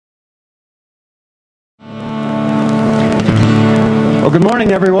Well, good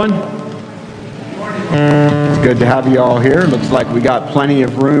morning, everyone. It's good to have you all here. Looks like we got plenty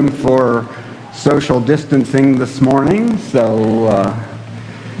of room for social distancing this morning, so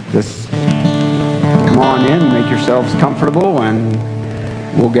just come on in, make yourselves comfortable, and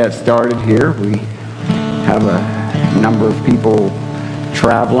we'll get started here. We have a number of people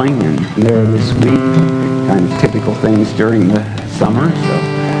traveling and there this week, kind of typical things during the summer,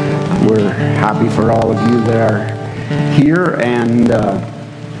 so we're happy for all of you that are here. And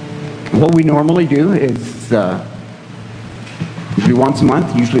what we normally do is usually once a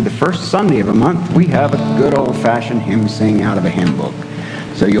month, usually the first Sunday of a month, we have a good old-fashioned hymn sing out of a hymn book.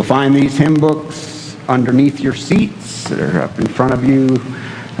 So you'll find these hymn books underneath your seats that are up in front of you.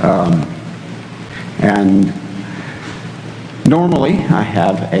 And normally I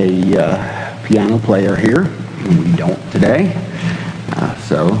have a piano player here. We don't today.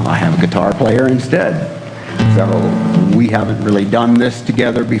 So I have a guitar player instead. So we haven't really done this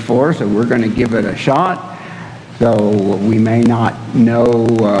together before, so we're going to give it a shot. So we may not know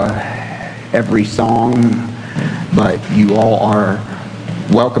every song, but you all are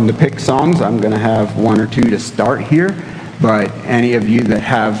welcome to pick songs. I'm going to have one or two to start here, but any of you that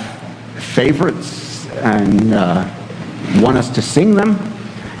have favorites and want us to sing them,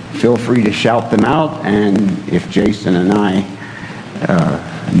 feel free to shout them out, and if Jason and I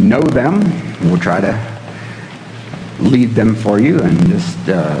know them, we'll try to lead them for you and just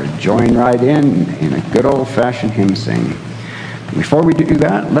join right in a good old-fashioned hymn sing. Before we do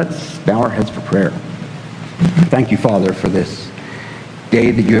that, let's bow our heads for prayer. Thank you, Father, for this day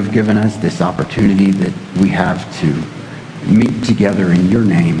that you have given us, this opportunity that we have to meet together in your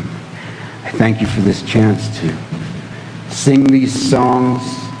name. I thank you for this chance to sing these songs,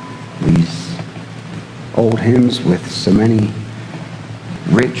 these old hymns with so many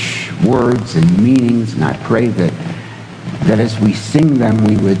rich words and meanings, and I pray that as we sing them,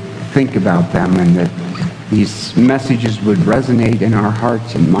 we would think about them, and that these messages would resonate in our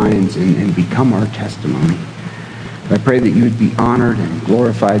hearts and minds and become our testimony. I pray that you would be honored and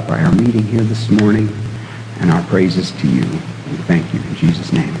glorified by our meeting here this morning, and our praises to you. We thank you in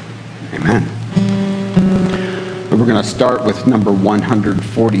Jesus' name. Amen. We're going to start with number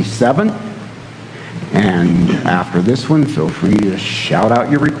 147. And after this one, feel free to shout out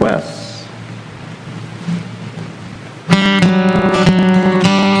your requests.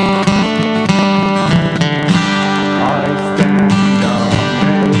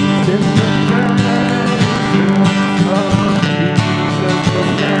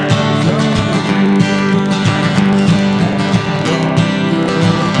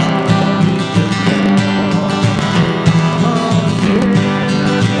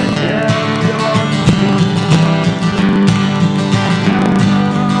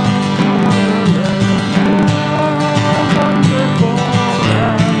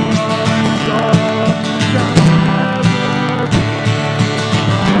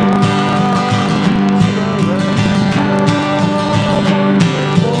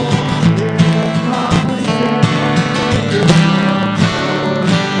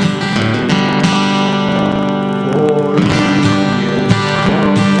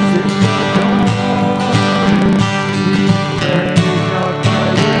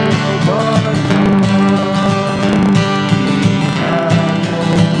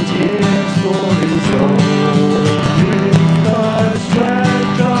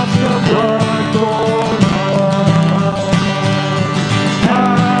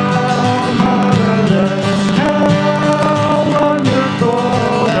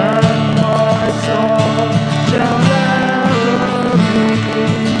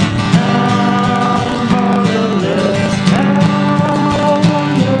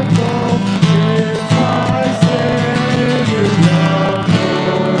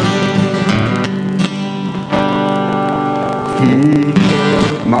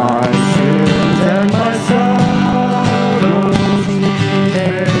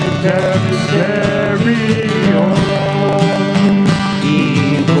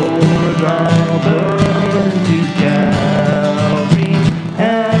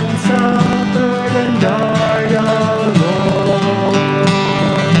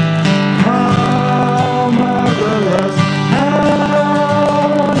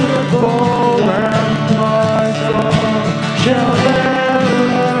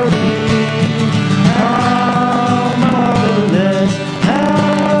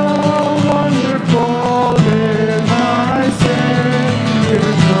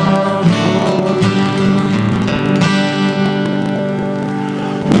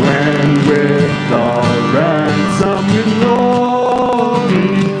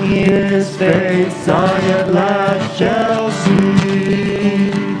 His face I at last shall see.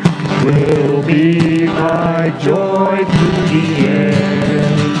 be my joy to the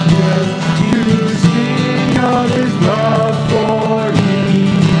end. To sing of His love for me.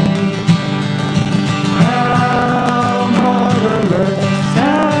 How marvelous,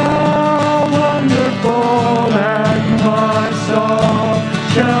 how wonderful, and my song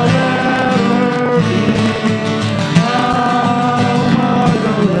shall ever be. How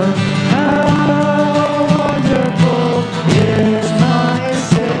marvelous, how wonderful is my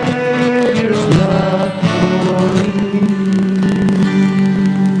Savior's love for me.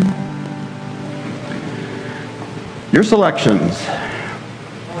 Your selections.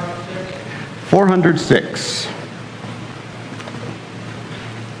 406.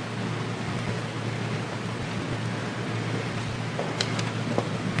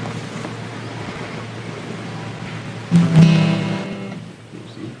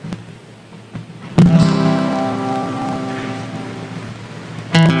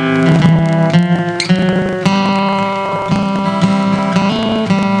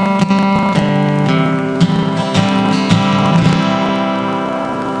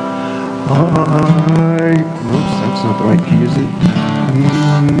 Oops, that's not the right key, is it?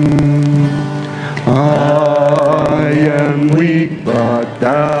 I am weak, but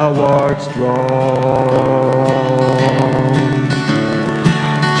thou art strong.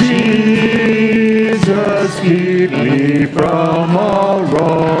 Jesus, keep me from all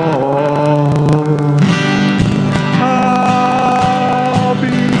wrong. I'll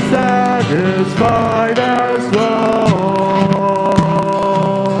be satisfied as long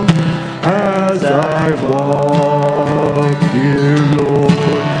as I walk, dear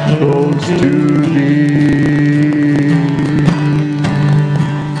Lord, close to Thee.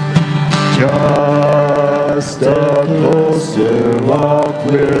 Just a closer walk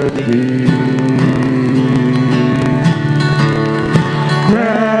with Thee.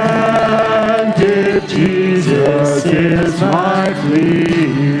 Granted, Jesus is my plea.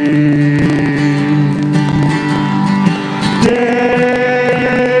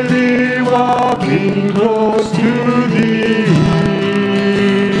 Daily walking close to Thee.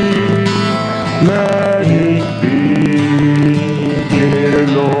 Let it be, dear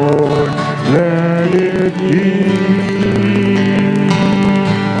Lord, let it be.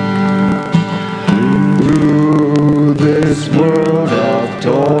 Through this world of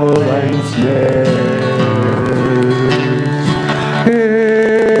toil and snares,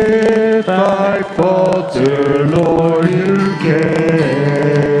 if I falter, Lord, You care.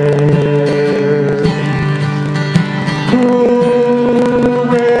 Who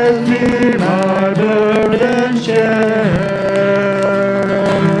with me my burden shares?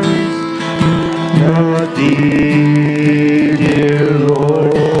 Not Thee, dear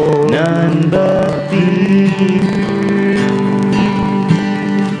Lord, none but Thee.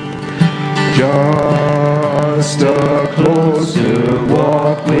 Just a closer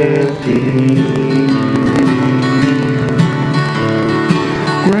walk with Thee.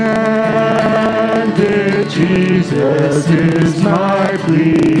 Granted, Jesus is my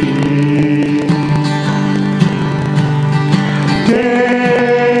plea.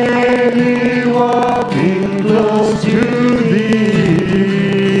 Daily walking close to Thee.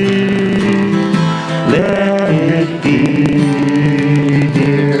 Let it be,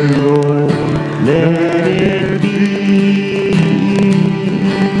 dear Lord, let it be.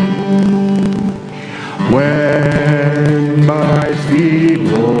 When my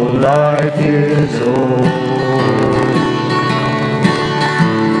feeble life is old,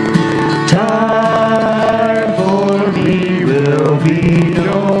 time for me will be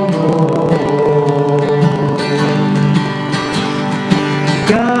no more.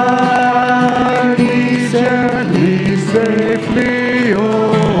 Guide me gently, safely, oh,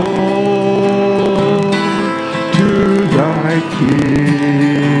 to Thy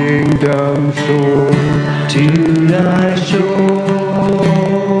kingdom shore, to Thy shore.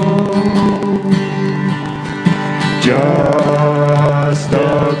 Just a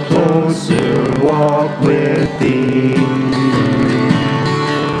closer walk with Thee.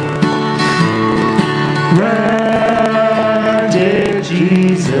 Granted,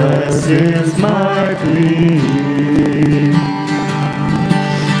 Jesus is my plea.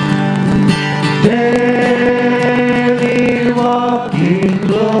 Daily walking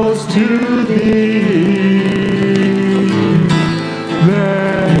close to Thee.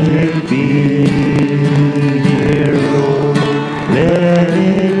 Let it be, dear Lord, let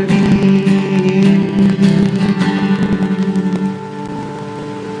it be.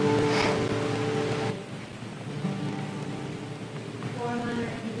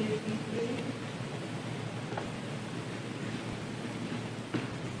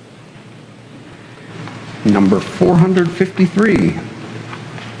 number 453.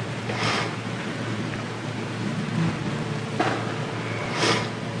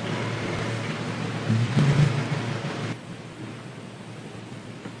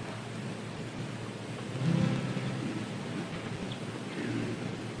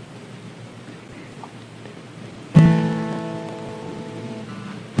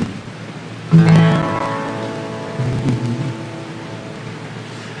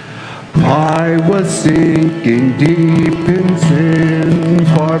 I was sinking deep in sin,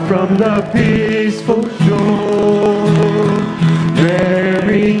 far from the peaceful shore,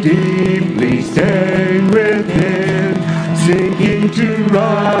 very deeply stained within, sinking to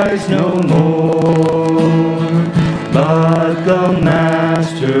rise no more. But the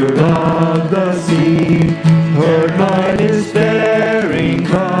Master of the sea heard my despairing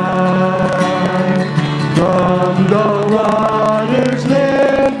cry. From the waters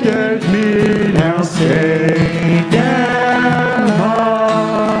lifted me, now safe and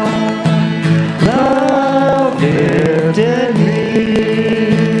high. Love lifted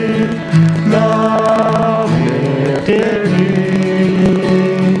me, love lifted me,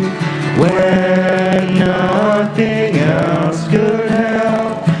 when nothing else could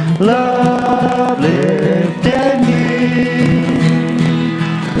help. Love lifted me,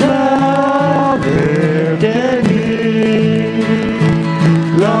 love lifted me,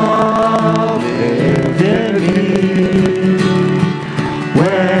 love lifted me,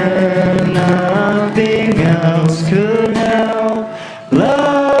 when nothing else could help.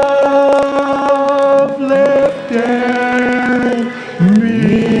 Love lifted me.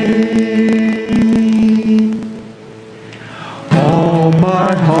 All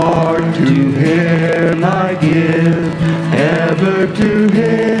my heart to Him I give, ever to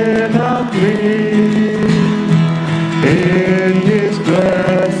Him I'll cling. In His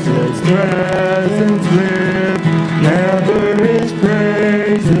blessed presence live, never His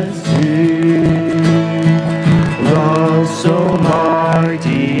praises sing. Love so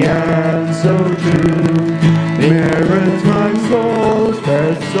mighty and so true merits my soul's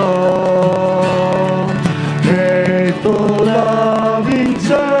best song. Faithful, loving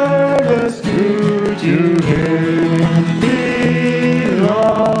service true to Him belongs.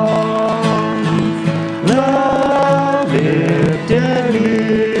 Love lifted me,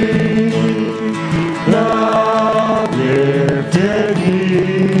 love lifted me,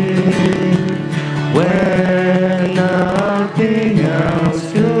 when nothing else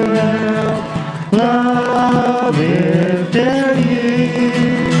could help. Love lifted me,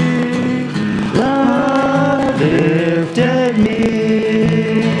 love lifted me,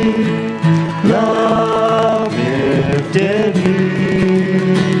 love lifted me,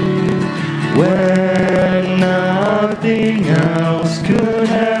 when nothing else could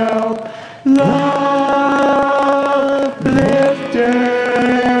help. Love lifted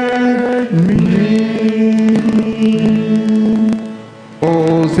me.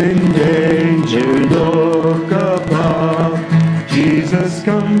 Those in danger look above, Jesus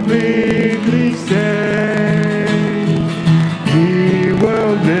completely saves. He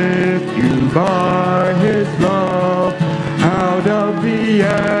will lift you by His love out of the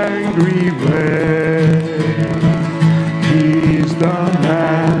angry waves. He's the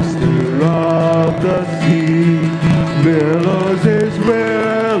Master of the sea, billows His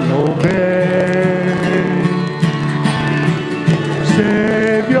will obey.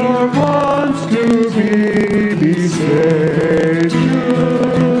 Savior wants to be saved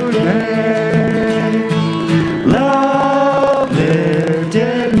today. Love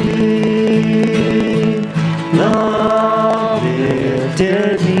lifted me, love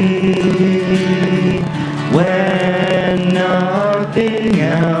lifted me, when nothing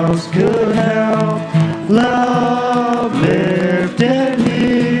else could help. Love lifted me,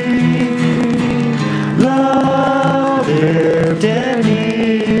 love lifted me,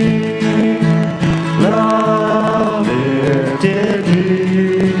 love lifted me,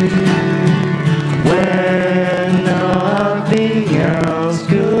 when nothing else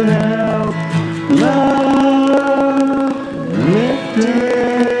could help. Love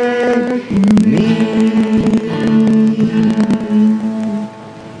lifted me.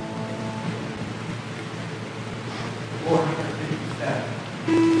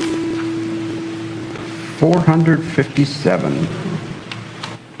 457.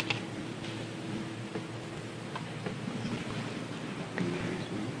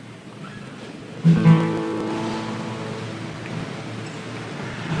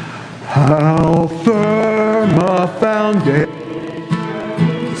 How firm a foundation,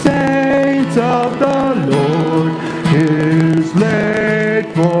 saints of the Lord, is laid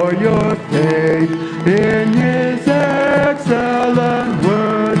for your faith in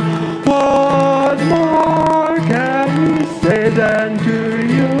unto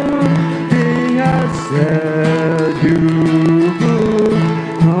you. He has said you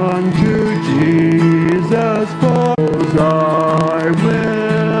unto Jesus for I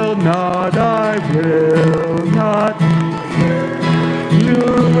will not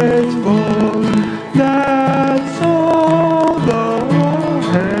do it for that's all the whole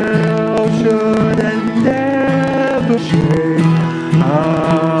hell should endeavor shame.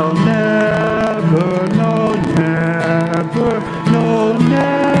 I'll never, no,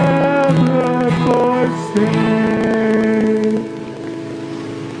 never forsake.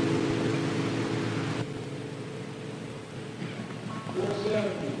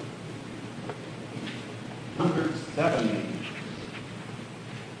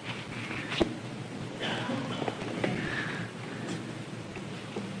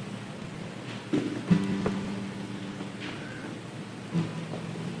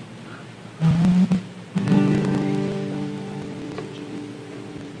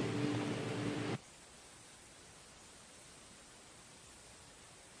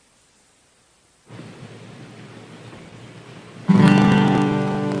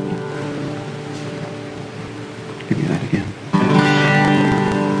 Give me that again.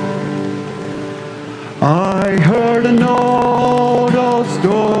 I heard an old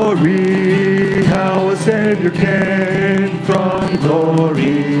story, how a Savior came from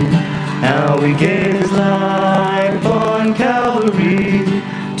glory, how He gave His life on Calvary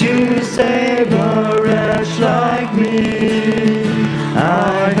to save a wretch like me.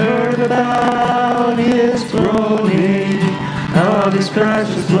 I heard about His groaning, of His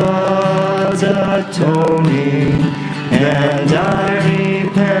precious blood's atoning, and I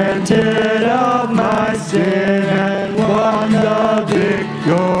repented of my sin and won the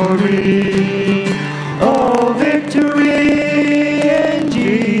victory. Oh, victory in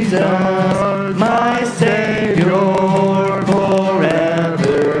Jesus, my Savior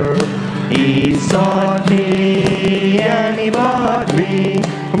forever. He sought me and He bought me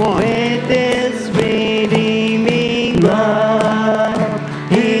with His redeeming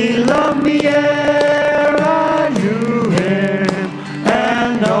blood. He loved me ere I knew Him,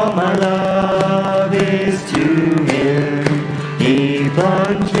 and all my love is to Him. He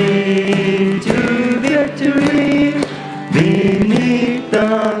plunged me to victory beneath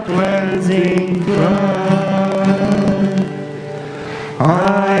the cleansing flood.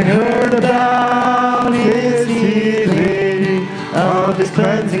 I heard about His healing, of His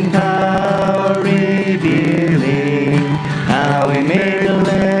cleansing power revealing, how He made the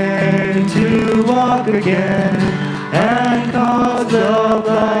lame to walk again, and caused the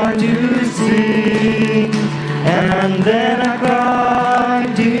blind to see. And then I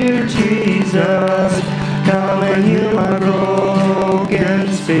cried, dear Jesus, come and heal my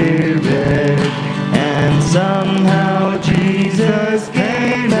broken spirit. And somehow Jesus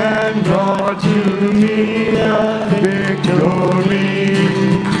came and brought to me the victory.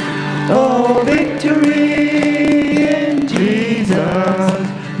 Oh, victory in Jesus,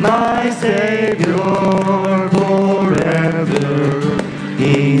 my Savior forever.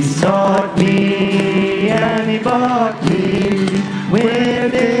 He sought me and He bought me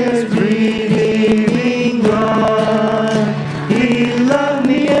with His redeeming blood. He loved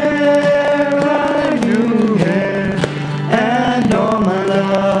me ere I knew Him, and all my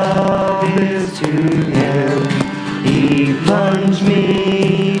love is to Him. He plunged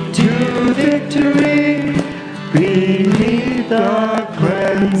me to victory beneath the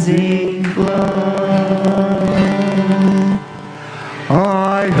cleansing flood.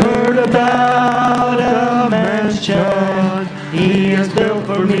 I heard about a mansion He has built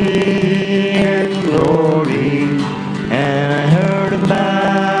for me in glory, and I heard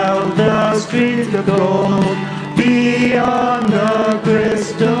about the streets of gold beyond the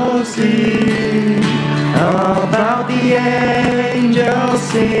crystal sea, about the angels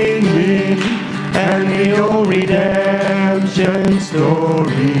singing and the old redemption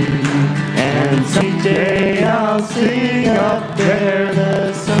story. And someday I'll sing up there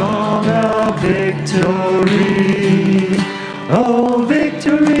the song of victory. Oh,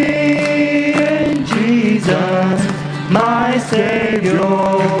 victory in Jesus, my Savior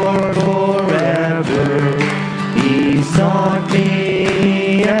forever. He sought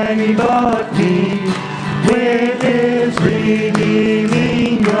me and He bought me with His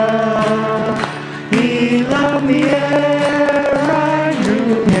redeeming blood. He loved me ere I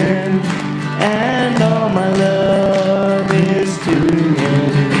knew Him, and all my love is to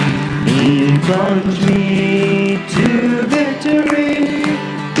Him. He plunged me to victory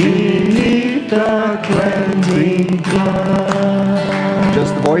beneath the cleansing flood.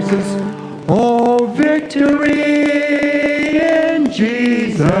 Just the voices? Oh, victory in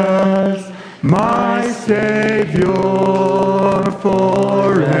Jesus, my Savior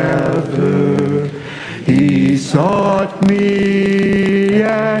forever. He sought me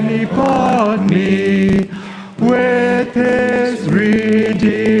and he bought me with his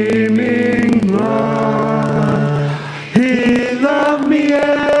redeeming blood. He loved me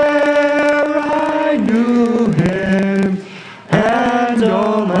ere I knew him, and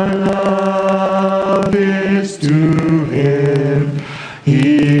all my love is to him.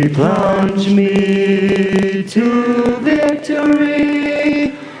 He plunged me to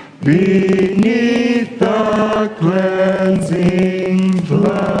victory beneath the cleansing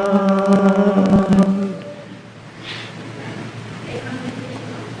flood.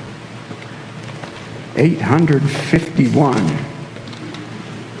 851.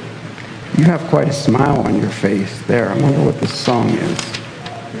 You have quite a smile on your face there. I wonder what this song is.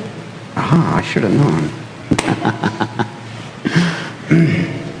 Aha, I should have known.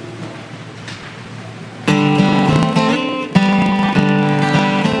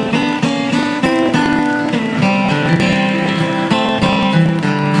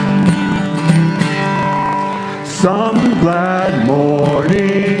 Some glad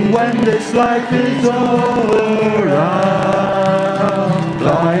morning when this life is over, I'll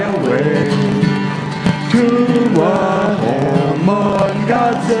fly away to a home on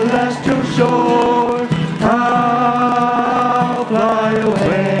God's celestial shore. I'll fly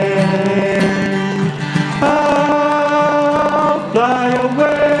away. I'll fly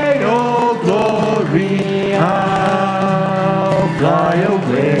away, oh glory. I'll fly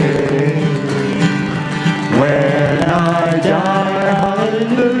away. When I die,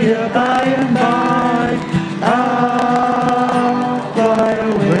 hallelujah, by and by, I'll fly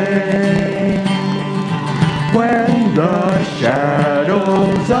away. When the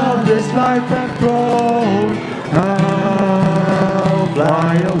shadows of this life have grown, I'll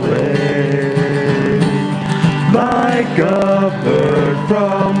fly away. Like a bird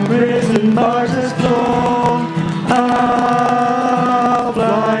from prison bars has flown, I'll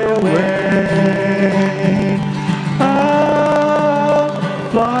fly away.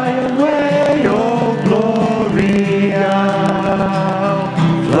 Fly away, oh glory, I'll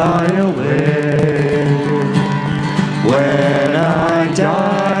fly away. When I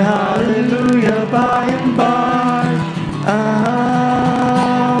die, hallelujah, by and by,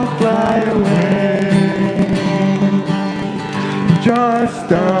 I'll fly away.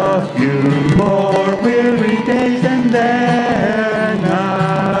 Just a few more weary days and then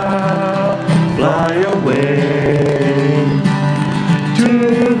I'll fly away. To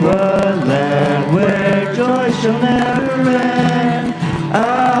a land where joy shall never end,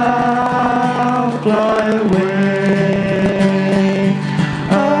 I'll fly away.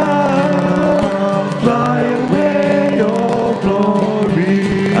 I'll fly away, oh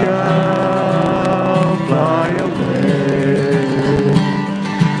glory, I'll fly away.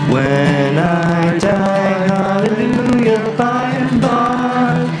 When I die, hallelujah, by and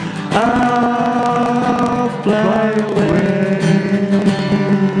by, I'll fly away.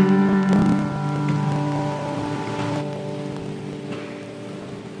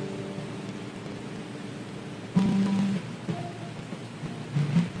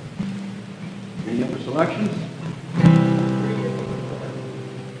 Any other selections?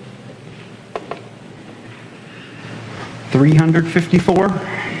 $354.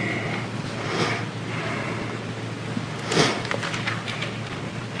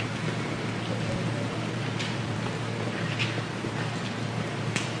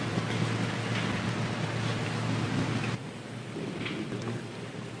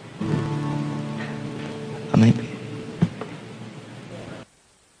 Maybe.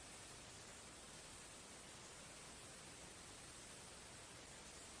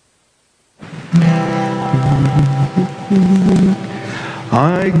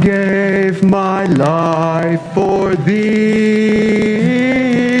 I gave my life for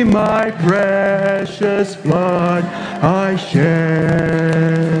thee, my precious blood I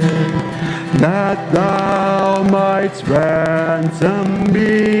shed, that thou mightst ransom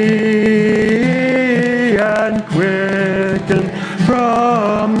me and quicken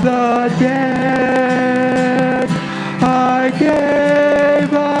from the dead. I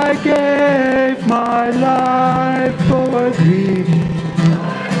gave my life for thee.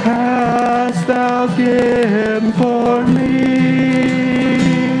 Hast thou given for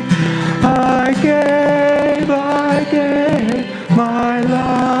me? I gave my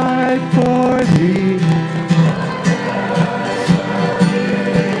life for thee.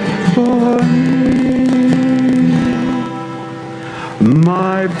 For me.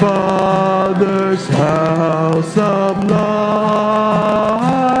 My Father's house of love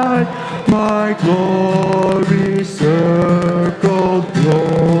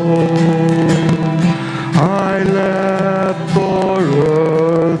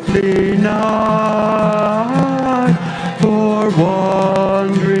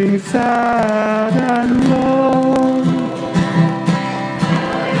wandering sad and lone.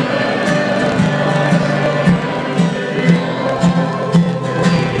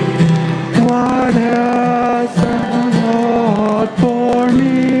 What has the Lord for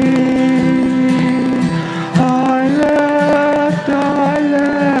me? I left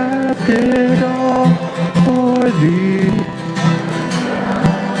it all for thee.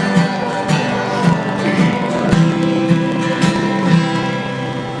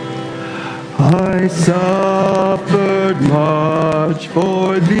 I suffered much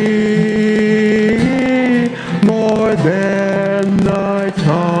for thee, more than thy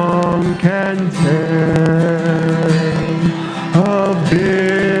tongue can tell, of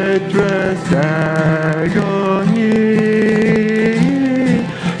bitterest agony,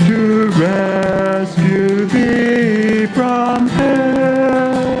 to rescue thee from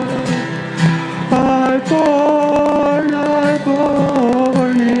hell. I borne it all.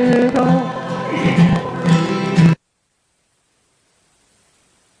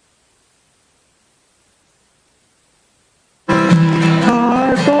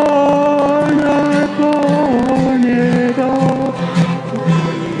 I borne it all.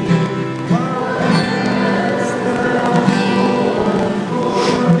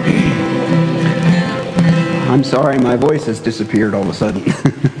 I'm sorry, my voice has disappeared all of a sudden.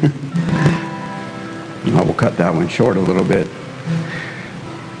 I will cut that one short a little bit.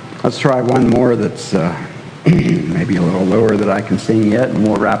 Let's try one more that's maybe a little lower that I can sing yet, and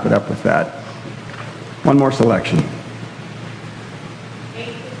we'll wrap it up with that. One more selection.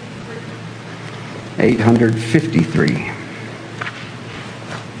 853.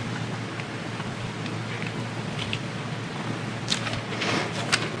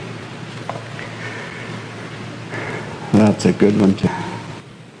 That's a good one too.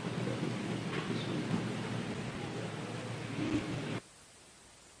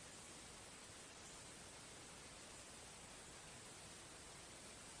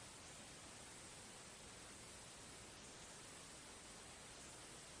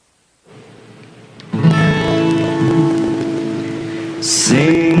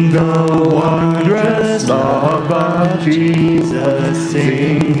 Sing the wondrous love of Jesus,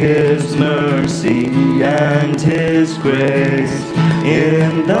 sing His mercy and His grace.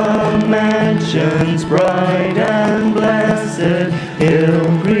 In the mansions bright and blessed,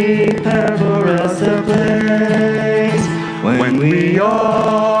 He'll prepare for us a place. When we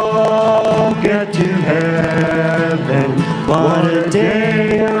all get to heaven, what a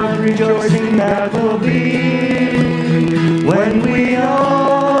day of rejoicing that will be. When we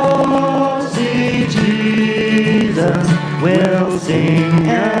all see Jesus, we'll sing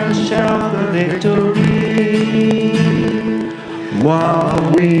and shout the victory.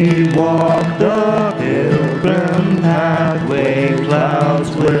 While we walk the pilgrim pathway,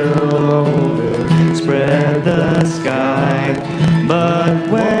 clouds will overspread the sky. But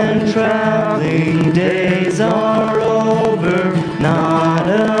when traveling days are over, not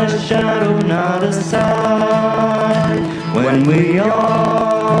a shadow, not a sigh. When we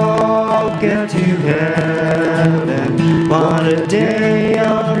all get to heaven, what a day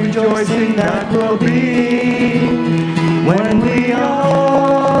of rejoicing that will be. When we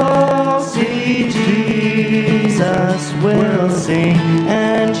all see Jesus, we'll sing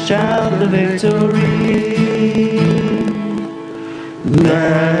and shout the victory.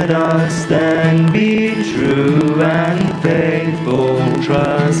 Let us then be true and faithful,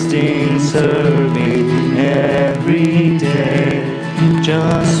 trusting, serving every day.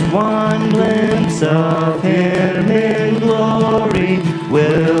 Just one glimpse of Him in glory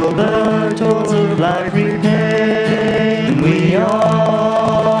will the tolls of life repay. And we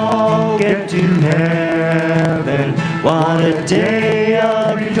all get to heaven, what a day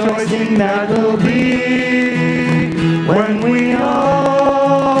of rejoicing that will be. When we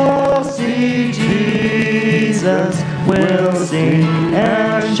all see Jesus, we'll sing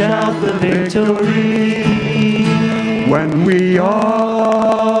and shout the victory. When we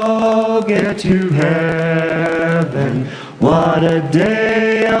all get to heaven, what a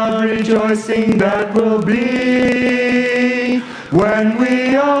day of rejoicing that will be. When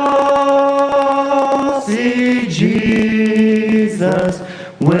we all see Jesus,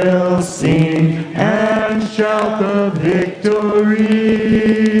 we'll sing and shout the victory.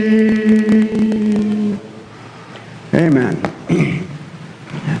 Amen.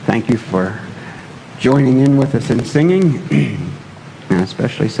 Thank you for joining in with us in singing, and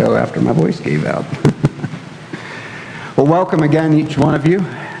especially so after my voice gave out. Well, welcome again, each one of you,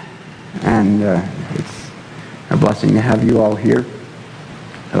 and it's a blessing to have you all here.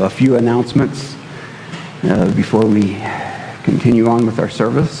 A few announcements before we continue on with our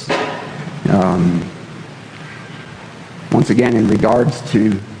service. Once again, in regards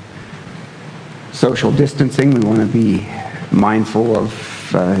to social distancing, we want to be mindful of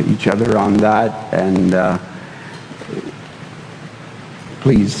each other on that, and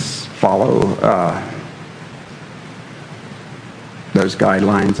please follow those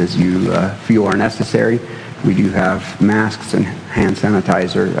guidelines as you feel are necessary. We do have masks and hand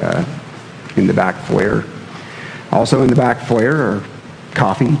sanitizer in the back foyer. Also in the back foyer are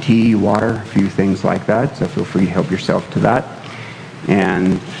coffee, tea, water, a few things like that, so feel free to help yourself to that.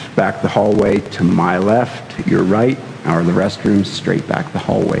 And back the hallway to my left, your right, are the restrooms straight back the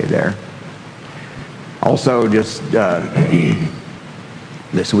hallway there. Also, just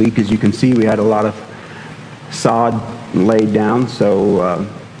this week, as you can see, we had a lot of sod laid down, so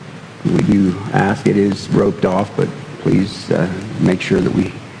we do ask, it is roped off, but please make sure that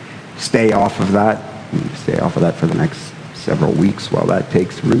we stay off of that. Stay off of that for the next several weeks while that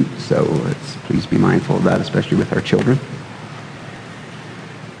takes root, so please be mindful of that, especially with our children.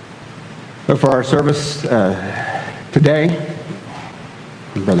 So for our service today,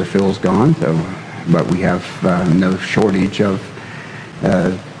 Brother Phil's gone, but we have no shortage of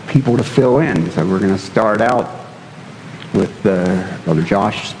people to fill in. So we're going to start out with Brother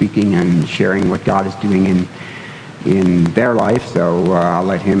Josh speaking and sharing what God is doing in their life. So I'll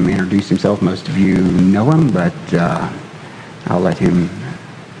let him introduce himself. Most of you know him, but I'll let him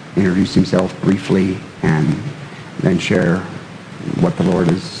introduce himself briefly and then share what the Lord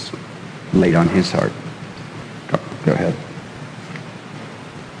has laid on his heart. Go ahead.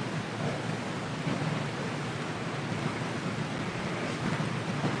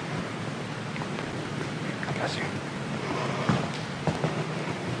 God bless you.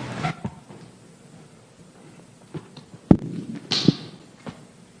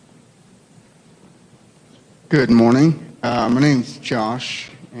 Good morning. My name's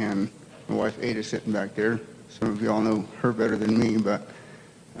Josh, and my wife Ada's sitting back there. Some of you all know her better than me, but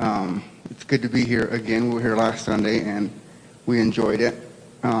it's good to be here again. We were here last Sunday, and we enjoyed it.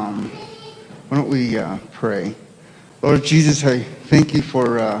 Why don't we pray? Lord Jesus, I thank you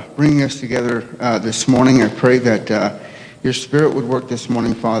for bringing us together this morning. I pray that your Spirit would work this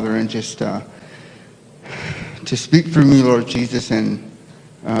morning, Father, and just to speak through me, Lord Jesus, and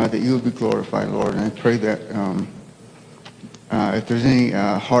that you would be glorified, Lord. And I pray that if there's any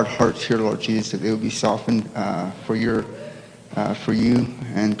hard hearts here, Lord Jesus, that they would be softened for you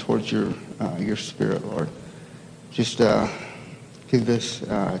and towards your Spirit, Lord. Just give this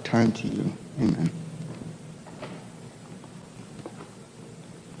time to you. Amen.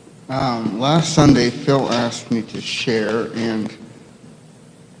 Last Sunday, Phil asked me to share, and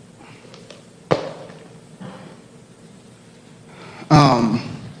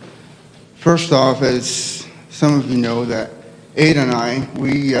first off, as some of you know, that Ada and I,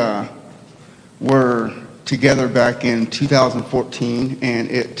 we were together back in 2014, and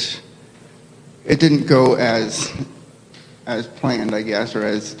it didn't go as planned, I guess, or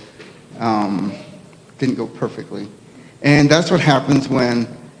as didn't go perfectly. And that's what happens when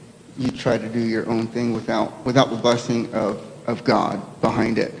you try to do your own thing without the blessing of God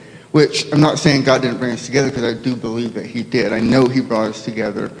behind it. Which I'm not saying God didn't bring us together, because I do believe that he did. I know he brought us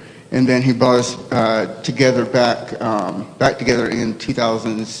together. And then he brought us together back together in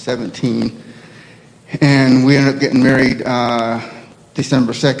 2017. And we ended up getting married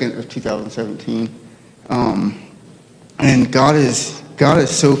December 2nd of 2017. And God is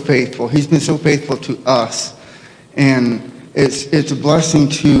so faithful. He's been so faithful to us. And it's a blessing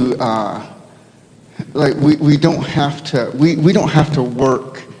to we don't have to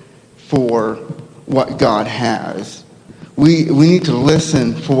work for what God has. We need to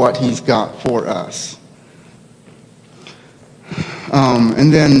listen for what he's got for us.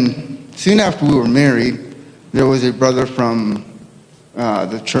 And then soon after we were married, there was a brother from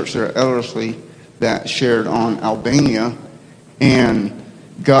the church there at Ellerslie that shared on Albania, and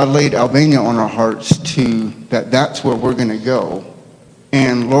God laid Albania on our hearts that's where we're going to go.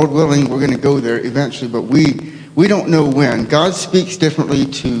 And Lord willing, we're going to go there eventually, but we don't know when. God speaks differently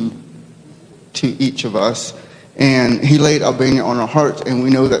to each of us, and he laid Albania on our hearts, and we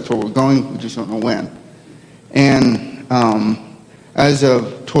know that's where we're going. We just don't know when. And as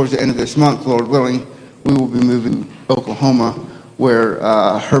of towards the end of this month, Lord willing, we will be moving to Oklahoma, where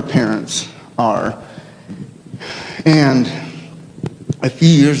her parents are. And a few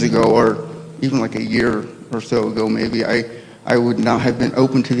years ago, or even like a year or so ago maybe, I would not have been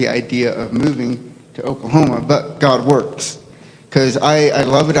open to the idea of moving to Oklahoma, but God works. Because I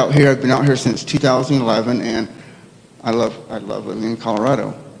love it out here. I've been out here since 2011, and I love living in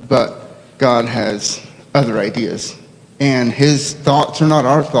Colorado. But God has other ideas. and his thoughts are not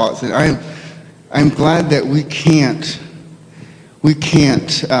our thoughts. And I'm glad that we can't,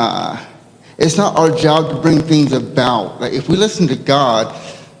 it's not our job to bring things about. Like if we listen to God,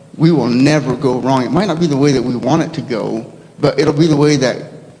 we will never go wrong. It might not be the way that we want it to go, but it'll be the way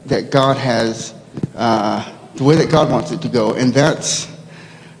that God has, the way that God wants it to go. And that's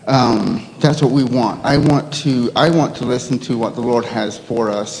what we want. I want to listen to what the Lord has for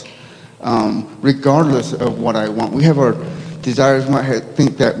us, regardless of what I want. We have our desires. We might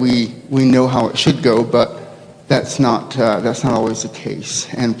think that we know how it should go, but that's not always the case.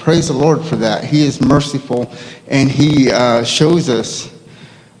 And praise the Lord for that. He is merciful, and He shows us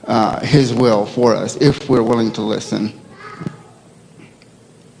His will for us if we're willing to listen.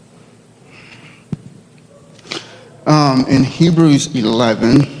 In Hebrews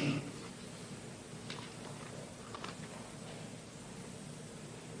 11,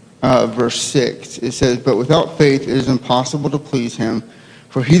 verse 6, it says, "But without faith it is impossible to please him.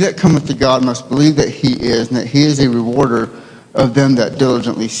 For he that cometh to God must believe that he is, and that he is a rewarder of them that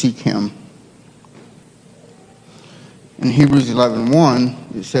diligently seek him." In Hebrews 11:1,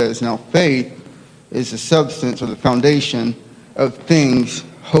 it says, "Now faith is the substance or the foundation of things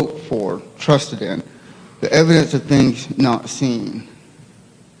hoped for, trusted in, the evidence of things not seen."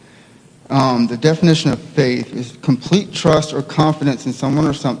 The definition of faith is complete trust or confidence in someone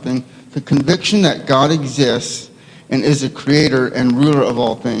or something, the conviction that God exists and is the creator and ruler of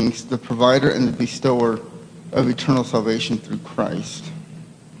all things, the provider and the bestower of eternal salvation through Christ.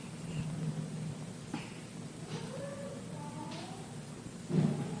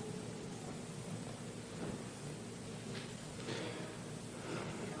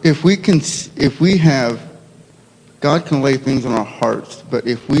 If we have, God can lay things on our hearts, but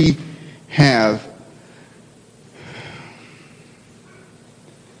if we have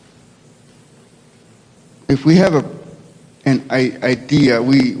an idea,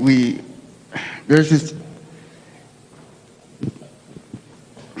 there's this,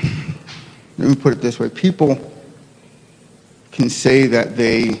 let me put it this way, people can say that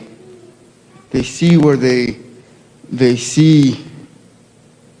they see where they see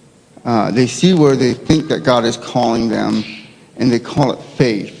where they think that God is calling them, and they call it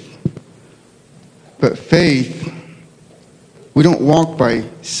faith. But faith, we don't walk by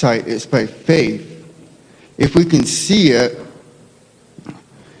sight, it's by faith. If we can see it,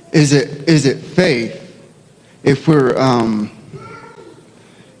 is it faith? If we're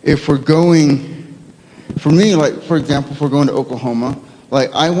going, for me, like for example, if we're going to Oklahoma,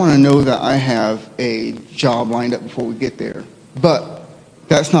 like I want to know that I have a job lined up before we get there. But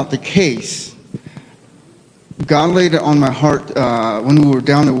that's not the case. God laid it on my heart when we were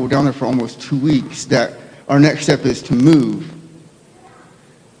down there for almost 2 weeks, that our next step is to move.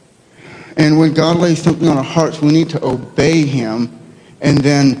 And when God lays something on our hearts, we need to obey Him, and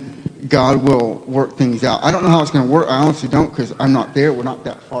then God will work things out. I don't know how it's going to work. I honestly don't, because I'm not there. We're not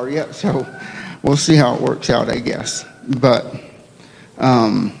that far yet, so we'll see how it works out, I guess. But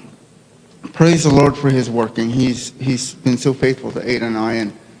praise the Lord for His working. He's been so faithful to Ada and I,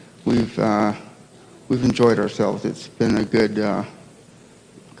 and we've enjoyed ourselves. It's been a good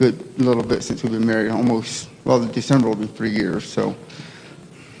little bit since we've been married. Almost, well, December will be 3 years. So,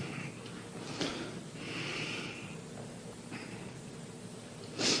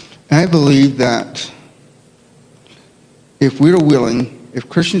 I believe that if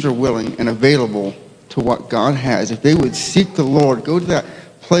Christians are willing and available to what God has, if they would seek the Lord, go to that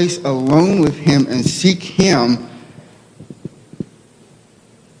place alone with Him and seek Him,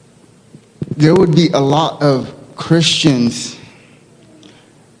 there would be a lot of Christians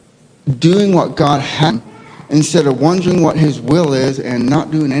doing what God has instead of wondering what His will is and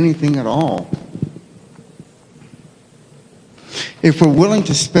not doing anything at all. If we're willing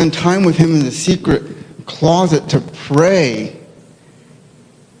to spend time with Him in the secret closet to pray,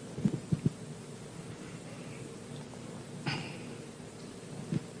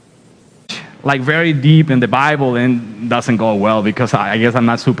 like very deep in the Bible, and doesn't go well because I guess I'm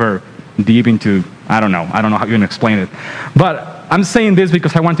not super deep into, I don't know how you can explain it. But I'm saying this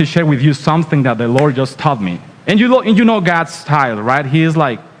because I want to share with you something that the Lord just taught me. And you know God's style, right? He is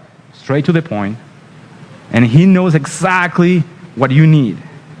like straight to the point, and He knows exactly what you need.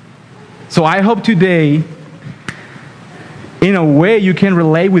 So I hope today, in a way, you can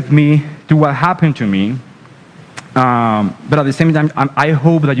relate with me to what happened to me. But at the same time, I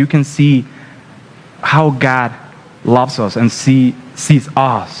hope that you can see how God loves us and sees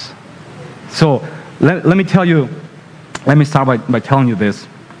us. So let me start by telling you this.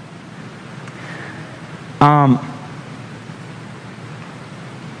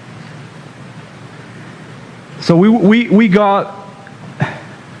 So So we got,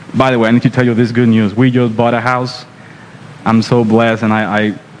 by the way, I need to tell you this good news. We just bought a house. I'm so blessed, and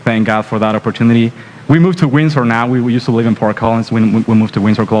I thank God for that opportunity. We moved to Windsor now. We used to live in Port Collins. We moved to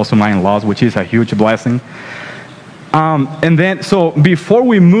Windsor close to my in-laws, which is a huge blessing. And then, so before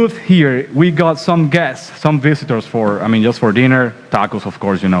we moved here, we got some guests, some visitors just for dinner, tacos, of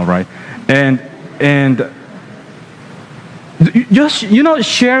course, right? And just,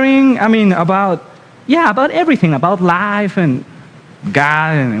 sharing, about everything, about life and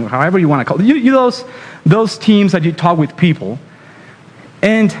God and however you want to call it. Those teams that you talk with people.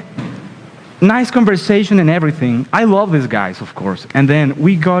 And nice conversation and everything. I love these guys, of course. And then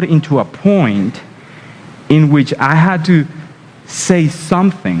we got into a point in which I had to say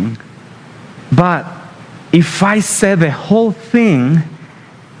something, but if I said the whole thing,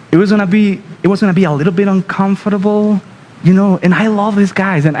 it was gonna be a little bit uncomfortable, and I love these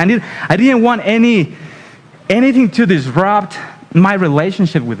guys, and I didn't want anything to disrupt my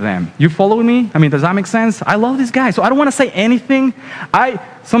relationship with them. You follow me? Does that make sense? I love these guys, so I don't want to say anything.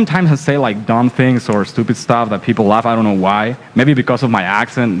 Sometimes I say like dumb things or stupid stuff that people laugh. I don't know why. Maybe because of my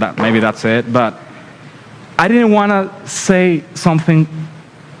accent. Maybe that's it. But I didn't want to say something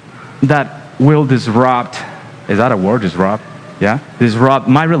that will disrupt. Is that a word? Disrupt? Yeah. Disrupt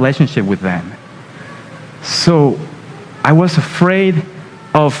my relationship with them. So I was afraid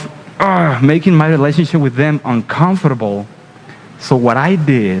of making my relationship with them uncomfortable. So what I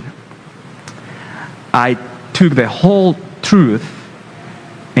did, I took the whole truth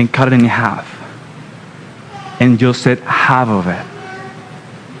and cut it in half and just said half of it.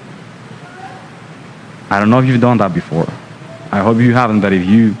 I don't know if you've done that before. I hope you haven't, but if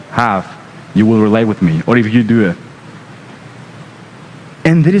you have, you will relate with me, or if you do it.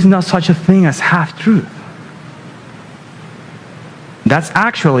 And there is no such a thing as half-truth. That's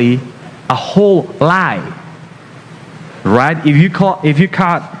actually a whole lie. Right? If you cut,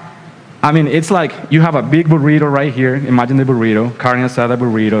 it's like you have a big burrito right here. Imagine the burrito, carne asada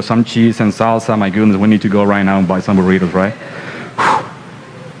burrito, some cheese and salsa. My goodness, we need to go right now and buy some burritos, right?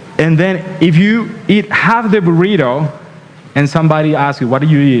 And then if you eat half the burrito, and somebody asks you, "What do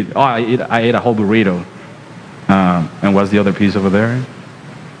you eat?" "Oh, I ate a whole burrito." And what's the other piece over there?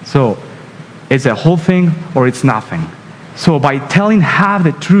 So it's a whole thing or it's nothing. So by telling half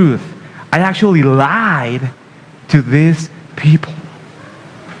the truth, I actually lied to these people.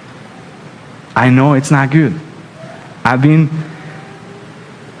 I know it's not good. I've been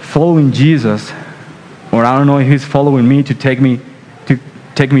following Jesus, or I don't know if he's following me to take me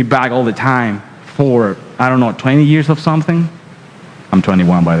back all the time for, 20 years of something. I'm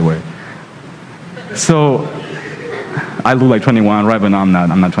 21, by the way. So I look like 21, right? But no, I'm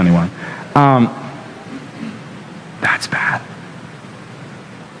not. I'm not 21. That's bad.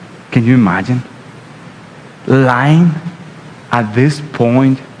 Can you imagine lying at this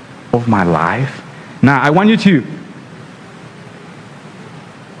point of my life? Now, I don't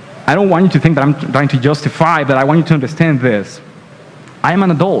want you to think that I'm trying to justify, but I want you to understand this. I am an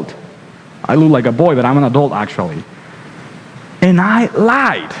adult. I look like a boy, but I'm an adult actually. And I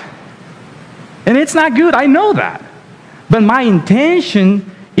lied. And it's not good, I know that. But my intention,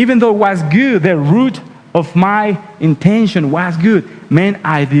 even though it was good, the root of my intention was good. Man,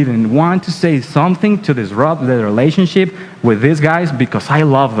 I didn't want to say something to disrupt the relationship with these guys because I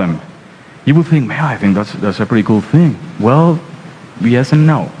love them. You would think, man, I think that's a pretty cool thing. Well, yes and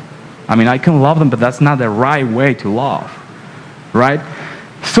no. I can love them, but that's not the right way to love, right?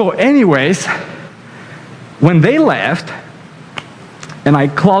 So anyways, when they left, and I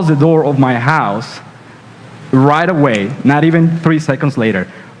closed the door of my house, right away, not even 3 seconds later,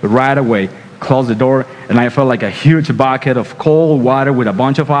 right away, closed the door, and I felt like a huge bucket of cold water with a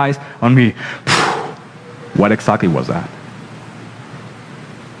bunch of ice on me. What exactly was that?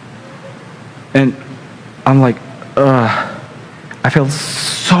 And I'm like, I felt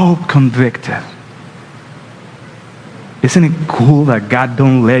so convicted. Isn't it cool that God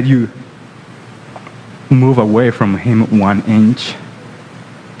don't let you move away from him 1 inch?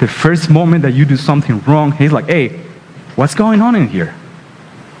 The first moment that you do something wrong, he's like, hey, what's going on in here?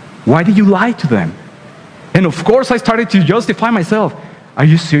 Why did you lie to them? And of course I started to justify myself. Are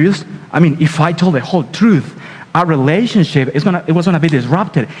you serious? If I told the whole truth, our relationship it was gonna be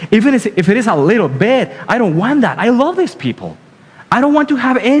disrupted. Even if it is a little bit, I don't want that. I love these people. I don't want to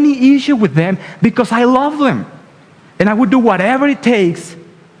have any issue with them because I love them. And I would do whatever it takes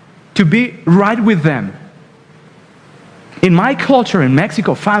to be right with them. In my culture in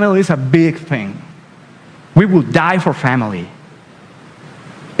Mexico, family is a big thing. We will die for family.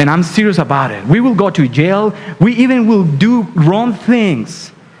 And I'm serious about it. We will go to jail. We even will do wrong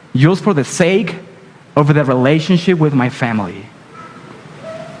things just for the sake over the relationship with my family.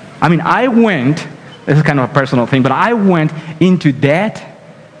 I mean, this is kind of a personal thing, but I went into debt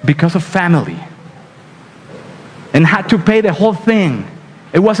because of family and had to pay the whole thing.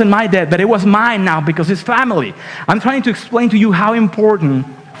 It wasn't my debt, but it was mine now because it's family. I'm trying to explain to you how important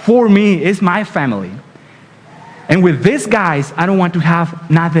for me is my family. And with these guys, I don't want to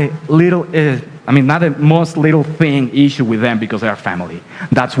have not the most little thing issue with them because they are family.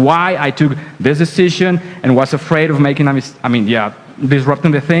 That's why I took this decision and was afraid of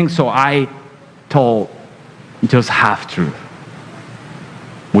disrupting the thing. So I told just half truth,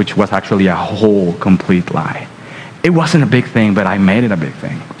 which was actually a whole complete lie. It wasn't a big thing, but I made it a big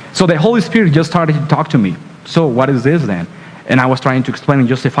thing. So the Holy Spirit just started to talk to me. So what is this then? And I was trying to explain and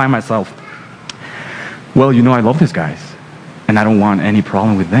justify myself. Well, I love these guys, and I don't want any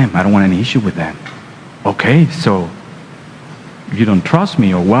problem with them. I don't want any issue with them. Okay, so you don't trust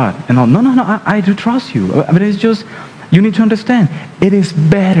me or what? And no, I do trust you. But it's just, you need to understand, it is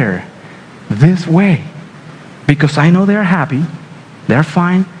better this way. Because I know they're happy, they're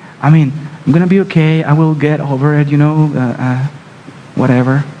fine. I'm going to be okay. I will get over it,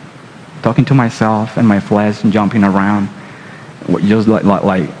 whatever. Talking to myself and my flesh and jumping around. Just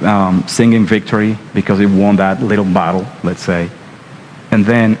like singing victory because it won that little battle, let's say. And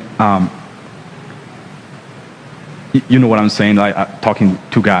then, you know what I'm saying, like talking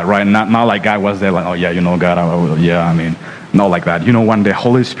to God, right? Not like God was there like, oh yeah, God, not like that. When the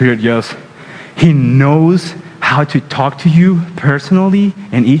Holy Spirit He knows how to talk to you personally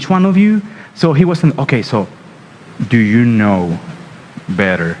and each one of you. So He wasn't, okay, so do you know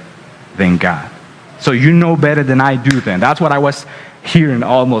better than God? So you know better than I do then. That's what I was hearing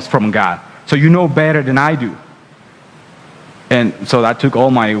almost from God. So you know better than I do. And so that took all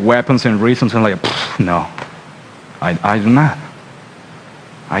my weapons and reasons and no, I do not.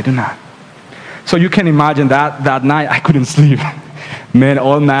 I do not. So you can imagine that night I couldn't sleep. Man,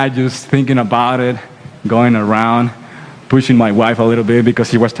 all night just thinking about it, going around, pushing my wife a little bit because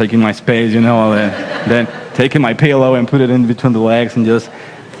she was taking my space, then taking my pillow and put it in between the legs and just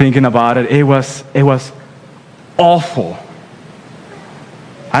thinking about it. It was awful.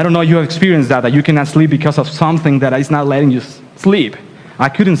 I don't know if you have experienced that you cannot sleep because of something that is not letting you sleep. I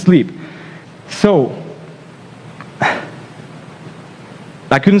couldn't sleep. So,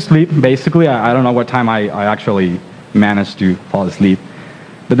 I couldn't sleep, basically. I don't know what time I actually managed to fall asleep.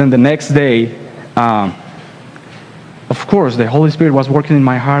 But then the next day, of course, the Holy Spirit was working in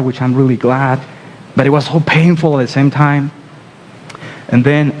my heart, which I'm really glad. But it was so painful at the same time. And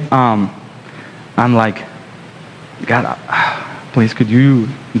then I'm like, God, please, could you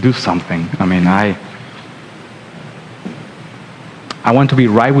do something? I want to be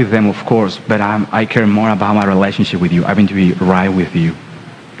right with them, of course, but I care more about my relationship with you. I want to be right with you.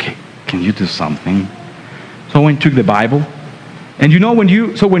 Okay, can you do something? So I went and took the Bible. And when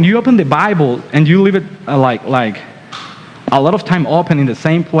you open the Bible and you leave it like a lot of time open in the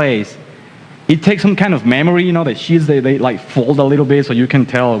same place, it takes some kind of memory, the sheets, they like fold a little bit so you can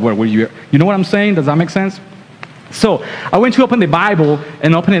tell where you know what I'm saying? Does that make sense? So I went to open the Bible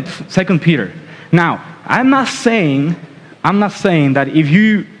and open it 2 Peter. Now, I'm not saying that if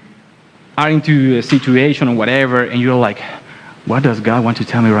you are into a situation or whatever and you're like, what does God want to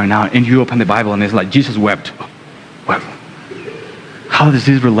tell me right now? And you open the Bible and it's like, Jesus wept. Well, how does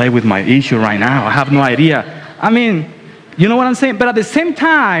this relate with my issue right now? I have no idea. You know what I'm saying? But at the same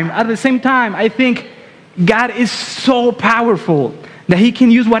time, I think God is so powerful that He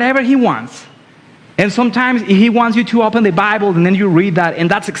can use whatever He wants. And sometimes He wants you to open the Bible and then you read that, and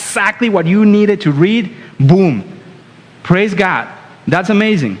that's exactly what you needed to read. Boom. Praise God. That's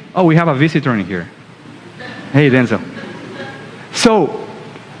amazing. Oh, we have a visitor in here. Hey, Denzel. So,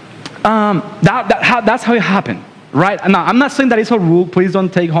 that's how it happened, right? Now, I'm not saying that it's a rule. Please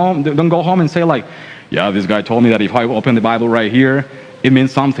don't go home and say like, yeah, this guy told me that if I open the Bible right here, it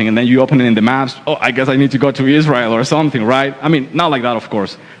means something. And then you open it in the maps, oh, I guess I need to go to Israel or something, right? Not like that, of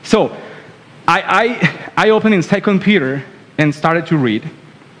course. So I opened in 2 Peter and started to read,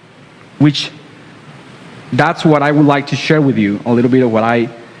 which that's what I would like to share with you, a little bit of what I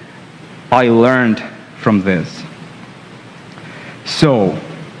learned from this. So,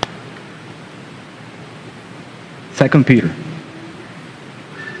 2 Peter.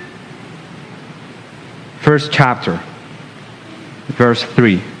 First chapter, verse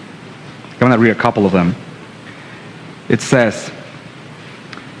 3. I'm going to read a couple of them. It says,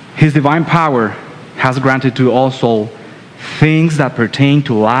 His divine power has granted to us all things that pertain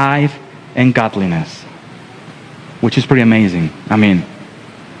to life and godliness, which is pretty amazing.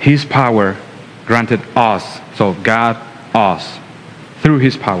 His power granted us, so God, us, through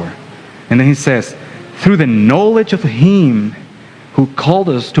His power. And then He says, through the knowledge of Him who called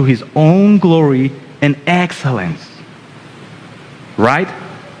us to His own glory and excellence. Right?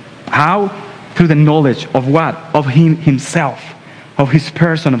 How? Through the knowledge of what? Of Him Himself, of His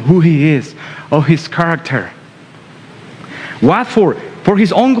person, of who He is, of His character. What for? For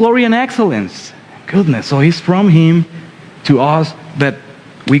His own glory and excellence. Goodness, so He's from Him to us, that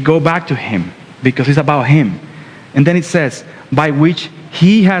we go back to Him because it's about Him. And then it says, by which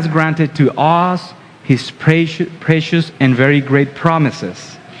He has granted to us His precious and very great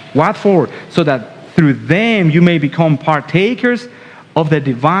promises. What for? So that through them you may become partakers of the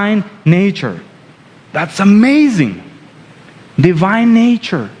divine nature. That's amazing. Divine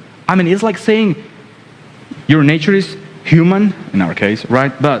nature. I mean, it's like saying your nature is human, in our case,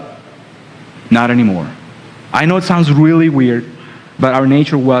 right? But not anymore. I know it sounds really weird, but our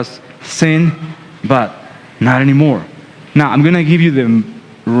nature was sin, but not anymore. Now, I'm going to give you the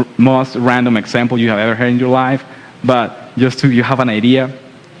most random example you have ever heard in your life, but just so you have an idea,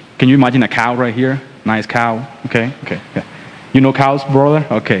 can you imagine a cow right here? Nice cow, okay. You know cows, brother?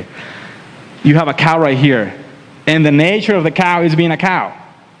 Okay. You have a cow right here, and the nature of the cow is being a cow,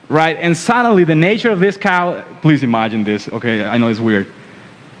 right? And suddenly the nature of this cow, please imagine this, okay, I know it's weird,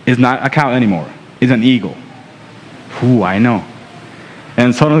 is not a cow anymore. It's an eagle. Ooh, I know.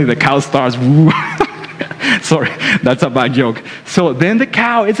 And suddenly the cow starts, sorry, that's a bad joke. So then the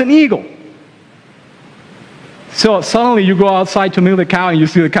cow, it's an eagle. So suddenly you go outside to milk the cow and you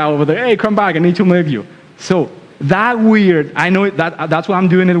see the cow over there, hey, come back, I need to milk you. So that weird, I know that's why I'm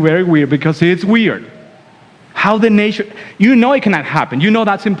doing it very weird, because it's weird. How the nature, you know it cannot happen. You know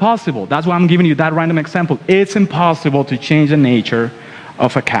that's impossible. That's why I'm giving you that random example. It's impossible to change the nature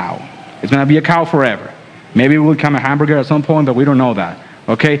of a cow. It's going to be a cow forever. Maybe it will become a hamburger at some point, but we don't know that.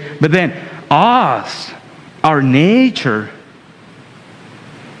 Okay? But then us, our nature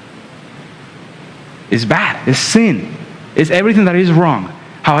is bad. It's sin. It's everything that is wrong.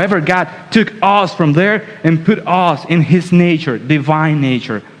 However, God took us from there and put us in His nature, divine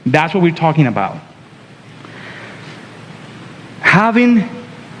nature. That's what we're talking about. Having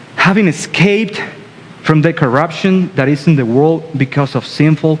escaped from the corruption that is in the world because of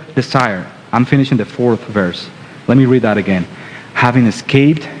sinful desire. I'm finishing the 4th verse. Let me read that again. Having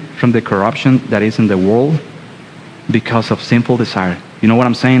escaped from the corruption that is in the world because of sinful desire. You know what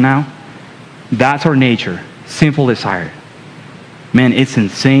I'm saying now? That's our nature, sinful desire. Man, it's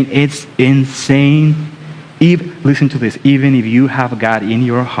insane. It's insane. Listen to this. Even if you have God in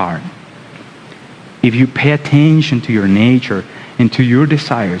your heart, if you pay attention to your nature and to your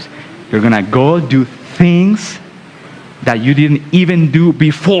desires, you're going to go do things that you didn't even do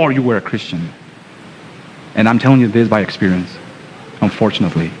before you were a Christian. And I'm telling you this by experience,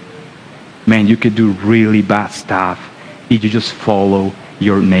 unfortunately. Man, you could do really bad stuff if you just follow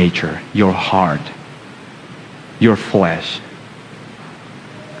your nature, your heart, your flesh.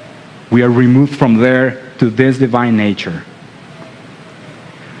 We are removed from there to this divine nature.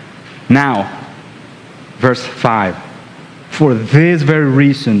 Now, verse 5. For this very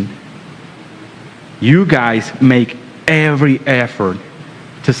reason, you guys make every effort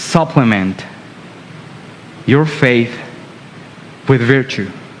to supplement your faith with virtue,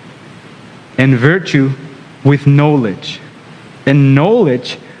 and virtue with knowledge, and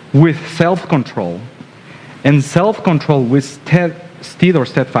knowledge with self-control, and self-control with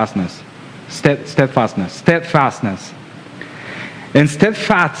steadfastness, and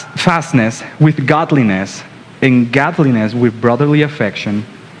steadfastness with godliness, and godliness with brotherly affection,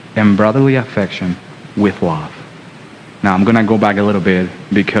 and brotherly affection with love. Now I'm going to go back a little bit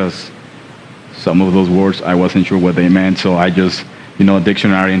because some of those words I wasn't sure what they meant, so I just, a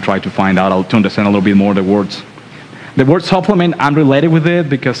dictionary and tried to find out, to understand a little bit more the words. The word supplement, I'm related with it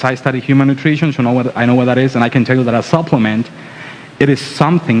because I study human nutrition, so I know what that is, and I can tell you that a supplement, it is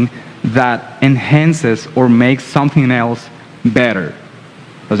something that enhances or makes something else better.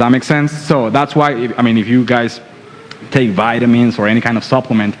 Does that make sense? So that's why, if you guys take vitamins or any kind of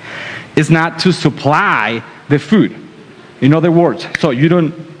supplement, it's not to supply the food. In other words, so you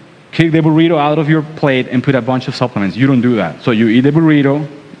don't kick the burrito out of your plate and put a bunch of supplements. You don't do that. So you eat the burrito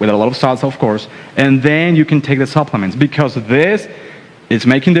with a lot of salsa, of course, and then you can take the supplements, because this is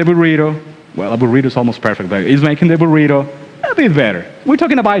making the burrito, well, a burrito is almost perfect, but it's making the burrito a bit better. We're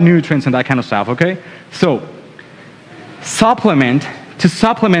talking about nutrients and that kind of stuff, okay? So, to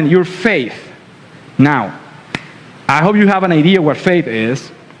supplement your faith. Now, I hope you have an idea what faith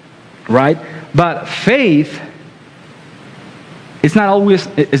is, right? But faith is not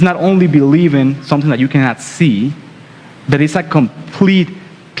only believing something that you cannot see, but it's a complete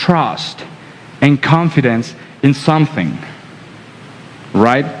trust and confidence in something,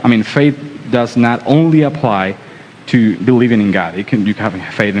 right? Faith does not only apply to believing in God. You can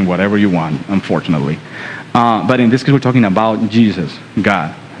have faith in whatever you want, unfortunately. But in this case, we're talking about Jesus,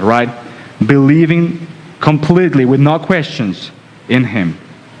 God, right? Believing completely, with no questions, in Him.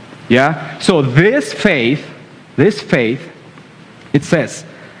 Yeah? So this faith, it says,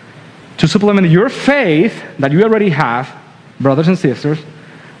 to supplement your faith that you already have, brothers and sisters,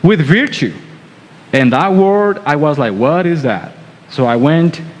 with virtue. And that word, I was like, what is that? So I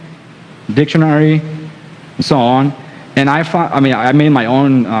went, dictionary, and so on, and I found, I made my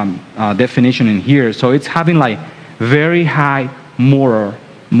own definition in here. So it's having like very high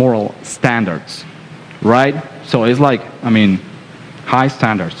moral standards, right? So it's like, high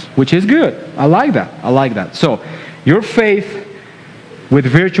standards, which is good. I like that. So your faith with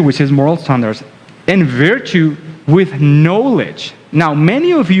virtue, which is moral standards, and virtue with knowledge. Now,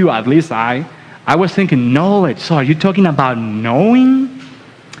 many of you, at least I was thinking knowledge. So are you talking about knowing?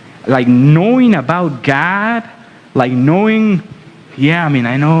 Like knowing about God? Like knowing,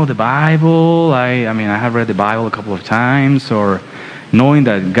 I know the Bible. I have read the Bible a couple of times. Or knowing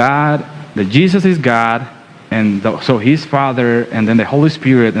that Jesus is God, and so His Father, and then the Holy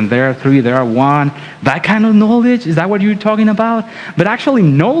Spirit, and there are three, there are one. That kind of knowledge, is that what you're talking about? But actually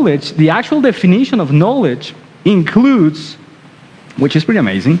knowledge, the actual definition of knowledge includes, which is pretty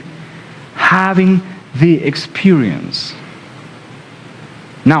amazing, having the experience.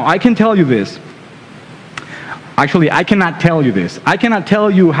 Now, I can tell you this. Actually, I cannot tell you this. I cannot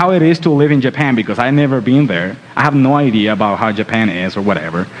tell you how it is to live in Japan because I've never been there. I have no idea about how Japan is or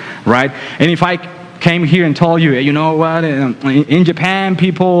whatever, right? And if I came here and told you, you know what, in Japan,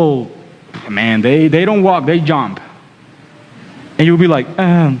 people, man, they don't walk, they jump. And you'll be like,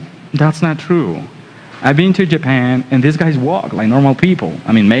 that's not true. I've been to Japan, and these guys walk like normal people.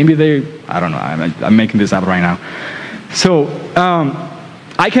 Maybe I don't know, I'm making this up right now. So,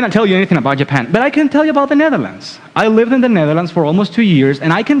 I cannot tell you anything about Japan, but I can tell you about the Netherlands. I lived in the Netherlands for almost 2 years,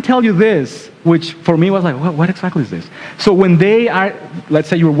 and I can tell you this, which for me was like, what exactly is this? So when they are, let's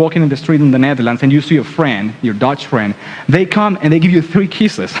say you're walking in the street in the Netherlands, and you see a friend, your Dutch friend, they come and they give you 3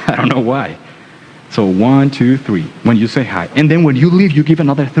 kisses. I don't know why. So 1, 2, 3, when you say hi. And then when you leave, you give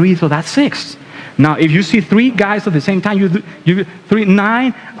another 3, so that's 6. Now, if you see 3 guys at the same time, you 3,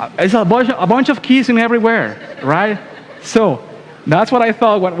 9, it's a bunch of kissing everywhere, right? So that's what I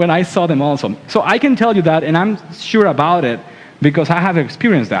thought when I saw them also. So I can tell you that, and I'm sure about it because I have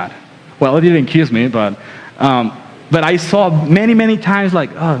experienced that. Well, it didn't kiss me, but I saw many times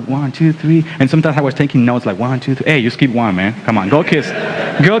like, 1, 2, 3, and sometimes I was taking notes like 1, 2, 3. Hey, you skip 1, man. Come on, go kiss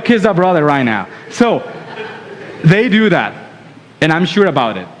that brother right now. So they do that, and I'm sure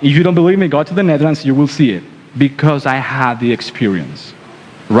about it. If you don't believe me, go to the Netherlands, you will see it because I had the experience,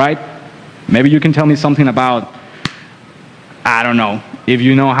 right? Maybe you can tell me something about, I don't know, if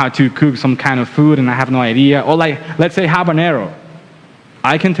you know how to cook some kind of food and I have no idea. Or like, let's say habanero.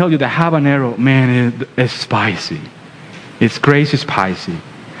 I can tell you the habanero, man, it's spicy. It's crazy spicy.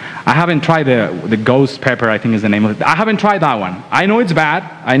 I haven't tried the ghost pepper, I think is the name of it. I haven't tried that one. I know it's bad.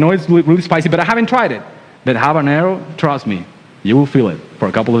 I know it's really spicy, but I haven't tried it. That habanero, trust me, you will feel it for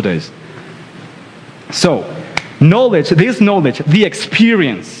a couple of days. So, this knowledge, the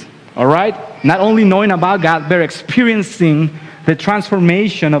experience, all right? Not only knowing about God, but experiencing the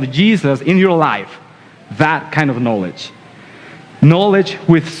transformation of Jesus in your life. That kind of knowledge. Knowledge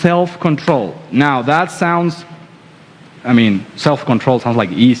with self-control. Now, that sounds, self-control sounds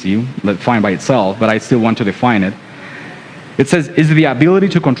like easy, fine by itself, but I still want to define it. It says, is the ability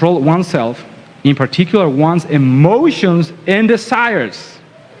to control oneself, in particular one's emotions and desires.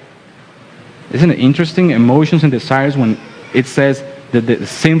 Isn't it interesting, emotions and desires, when it says that the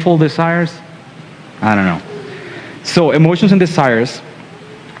sinful desires? I don't know. So emotions and desires,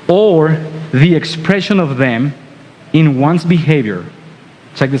 or the expression of them in one's behavior.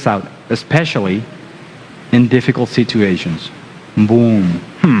 Check this out. Especially in difficult situations. Boom.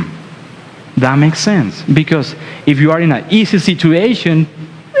 That makes sense. Because if you are in an easy situation,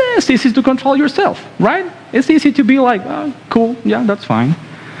 it's easy to control yourself, right? It's easy to be like, cool, yeah, that's fine.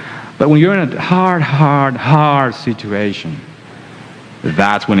 But when you're in a hard situation,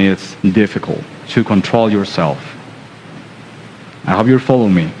 that's when it's difficult to control yourself. I hope you're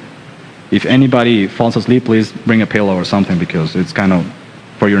following me. If anybody falls asleep, please bring a pillow or something because it's kind of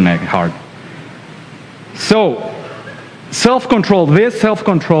for your neck hard. So, self-control, this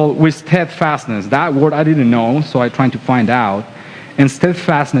self-control with steadfastness, that word I didn't know, so I'm trying to find out. And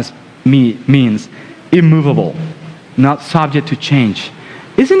steadfastness means immovable, not subject to change.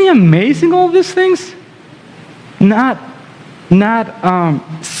 Isn't it amazing, all these things? Not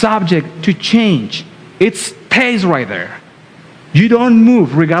subject to change. It stays right there. You don't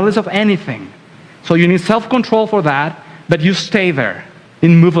move regardless of anything. So you need self-control for that, but you stay there,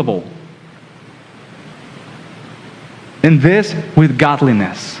 immovable. And this with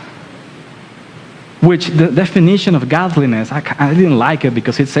godliness. Which the definition of godliness, I didn't like it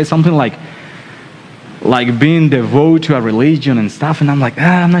because it says something like being devoted to a religion and stuff, and I'm like,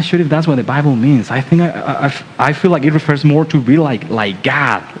 I'm not sure if that's what the Bible means. I think I feel like it refers more to be like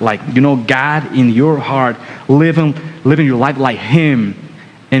God, God in your heart, living your life like Him,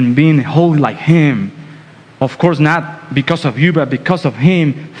 and being holy like Him. Of course, not because of you, but because of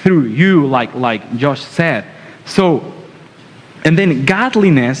Him through you, like Josh said. So, and then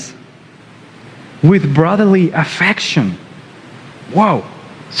godliness with brotherly affection. Whoa!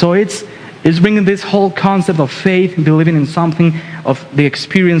 So it's bringing this whole concept of faith, believing in something, of the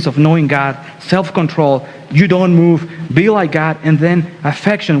experience of knowing God, self-control, you don't move, be like God, and then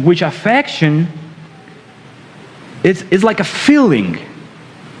affection, which affection is like a feeling,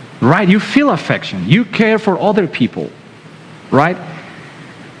 right? You feel affection. You care for other people, right?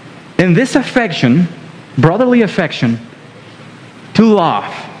 And this affection, brotherly affection, to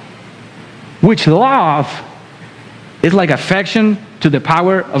love, which love is like affection to the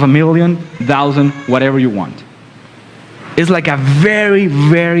power of 1,000,000, whatever you want. It's like a very,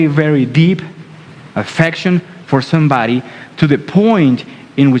 very, very deep affection for somebody to the point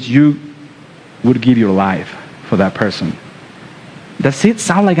in which you would give your life for that person. Does it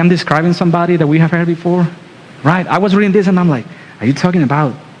sound like I'm describing somebody that we have heard before? Right? I was reading this and I'm like, are you talking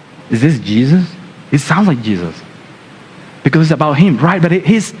about, is this Jesus? It sounds like Jesus. Because it's about Him, right? But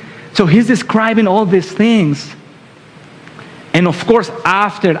He's describing all these things. And of course,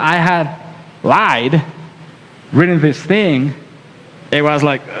 after I had lied, reading this thing, it was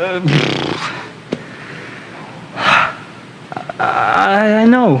like, I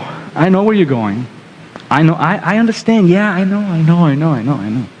know where you're going. I understand. Yeah, I know. I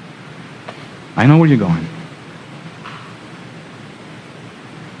know where you're going.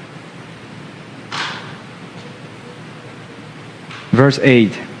 Verse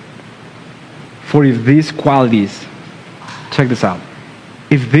 8. For if these qualities, check this out.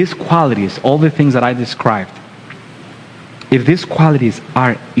 If these qualities, all the things that I described, if these qualities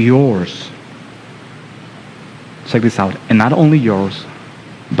are yours, check this out, and not only yours,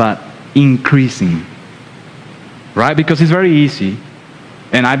 but increasing, right? Because it's very easy,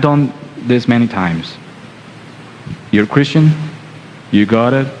 and I've done this many times. You're a Christian, you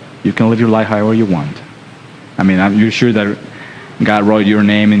got it, you can live your life however you want. I mean, you're sure that God wrote your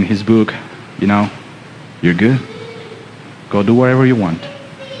name in His book, you're good. Go do whatever you want.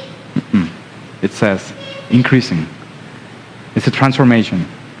 It says increasing. It's a transformation.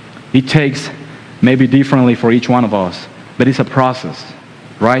 It takes maybe differently for each one of us, but it's a process,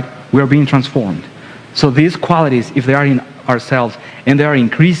 right? We are being transformed. So these qualities, if they are in ourselves and they are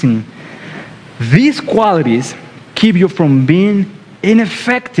increasing, these qualities keep you from being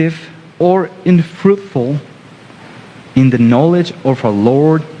ineffective or unfruitful in the knowledge of our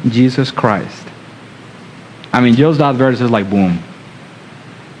Lord Jesus Christ. I mean, just that verse is like boom.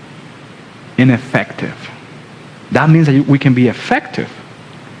 Ineffective. That means that we can be effective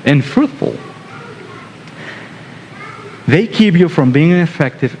and fruitful. They keep you from being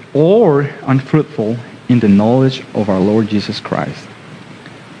ineffective or unfruitful in the knowledge of our Lord Jesus Christ.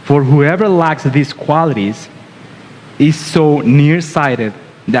 For whoever lacks these qualities is so nearsighted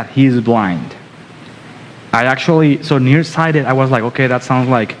that he is blind. So nearsighted, I was like, okay, that sounds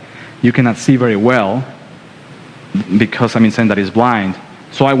like you cannot see very well, because saying that he's blind.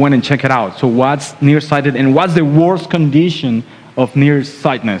 So I went and checked it out. So what's nearsighted and what's the worst condition of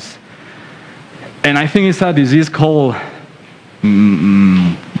nearsightedness? And I think it's a disease called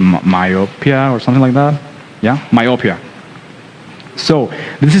myopia or something like that. Yeah, myopia. So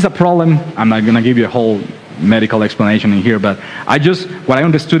this is a problem. I'm not going to give you a whole medical explanation in here, but what I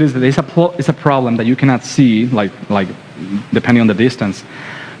understood is that it's a problem that you cannot see, like depending on the distance.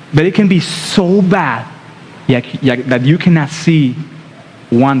 But it can be so bad that you cannot see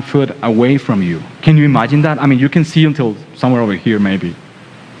 1 foot away from you. Can you imagine that? I mean, you can see until somewhere over here, maybe,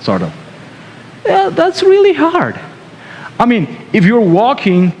 sort of. Yeah, that's really hard. I mean, if you're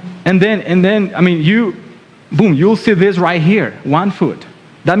walking and then you'll see this right here, 1 foot.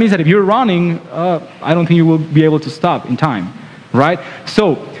 That means that if you're running, I don't think you will be able to stop in time, right?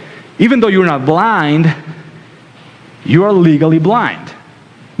 So, even though you're not blind, you are legally blind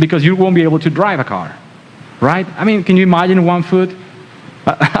because you won't be able to drive a car, right? I mean, can you imagine 1 foot?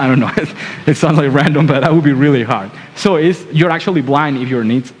 I don't know. It sounds like random, but that would be really hard. So you're actually blind if you're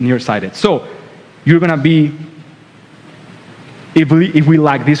nearsighted. So you're going to be, if we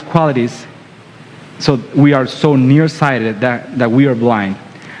lack these qualities, so we are so nearsighted that we are blind,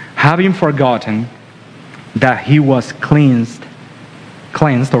 having forgotten that he was cleansed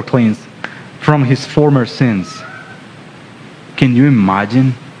from his former sins. Can you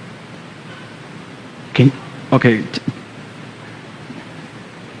imagine?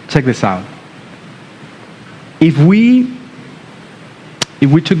 Check this out. If we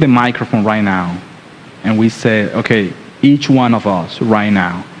took the microphone right now and we said, okay, each one of us right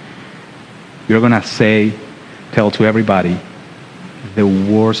now, you're going to tell to everybody the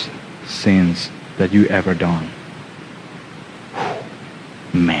worst sins that you ever done.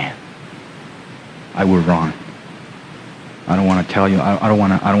 Man, I would run. I don't want to tell you. I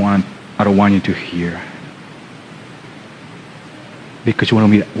don't want you to hear. Because you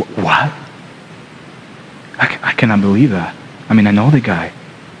want to be, what? I cannot believe that. I mean, I know the guy.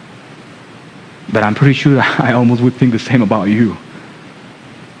 But I'm pretty sure that I almost would think the same about you.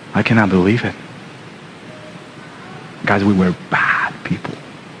 I cannot believe it. Guys, we were bad people.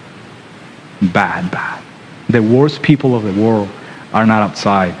 Bad. The worst people of the world are not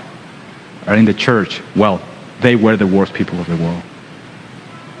outside, are in the church. Well, they were the worst people of the world.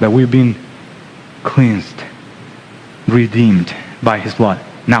 That we've been cleansed, redeemed by his blood.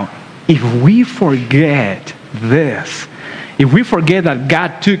 Now, if we forget this, if we forget that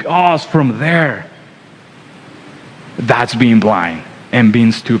God took us from there, that's being blind and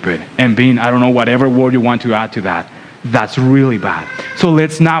being stupid and being, I don't know, whatever word you want to add to that. That's really bad. So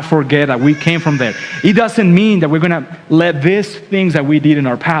let's not forget that we came from there. It doesn't mean that we're going to let these things that we did in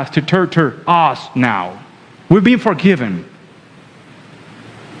our past to torture us now. We've been forgiven.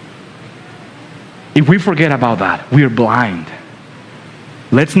 If we forget about that, we are blind.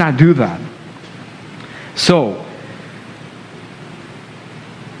 Let's not do that. So,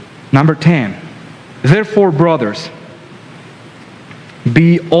 number 10. Therefore, brothers,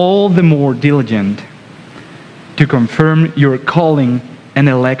 be all the more diligent to confirm your calling and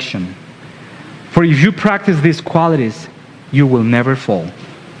election. For if you practice these qualities, you will never fall.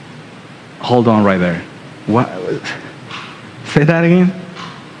 Hold on right there. What? Say that again.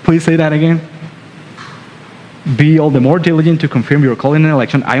 Please say that again. Be all the more diligent to confirm your calling and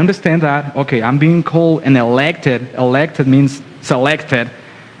election. I understand that. Okay, I'm being called and elected. Elected means selected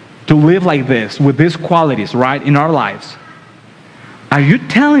to live like this, with these qualities, right, in our lives. Are you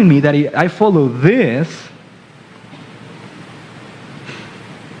telling me that I follow this?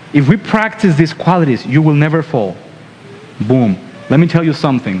 If we practice these qualities, you will never fall. Boom. Let me tell you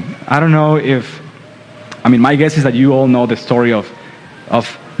something. I don't know if, my guess is that you all know the story of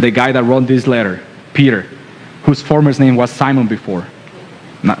the guy that wrote this letter, Peter, whose former name was Simon before.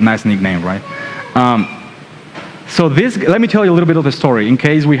 Nice nickname, right? So let me tell you a little bit of the story in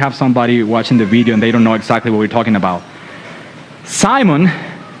case we have somebody watching the video and they don't know exactly what we're talking about. Simon,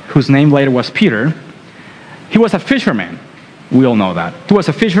 whose name later was Peter, he was a fisherman. We all know that. He was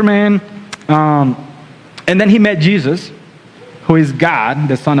a fisherman, and then he met Jesus, who is God,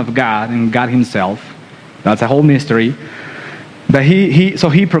 the Son of God, and God himself. That's a whole mystery. But so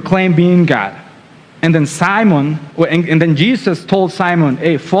he proclaimed being God. And then and then Jesus told Simon,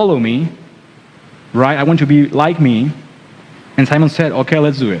 hey, follow me, right? I want you to be like me. And Simon said, okay,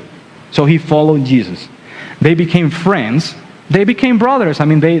 let's do it. So he followed Jesus. They became friends. They became brothers.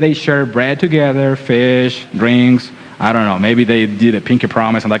 They shared bread together, fish, drinks. I don't know, maybe they did a pinky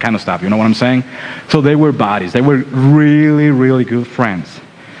promise and that kind of stuff. You know what I'm saying? So they were buddies. They were really, really good friends.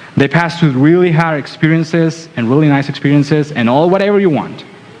 They passed through really hard experiences and really nice experiences and all whatever you want,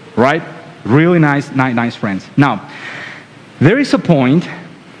 right? Really nice friends. Now, there is a point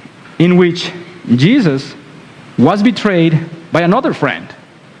in which Jesus was betrayed by another friend.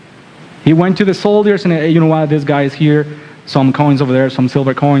 He went to the soldiers and, hey, you know what, this guy is here. Some coins over there, some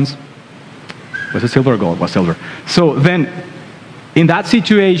silver coins. Was it silver or gold? Was silver. So then, in that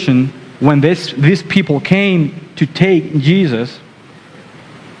situation, when these people came to take Jesus,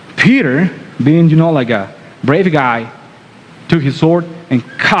 Peter, being, like a brave guy, took his sword and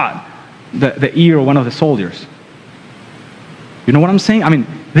cut the ear of one of the soldiers. You know what I'm saying?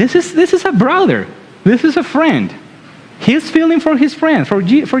 This is a brother. This is a friend. He's feeling for his friend, for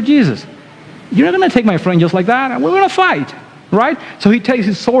Jesus. You're not going to take my friend just like that. We're going to fight, right? So he takes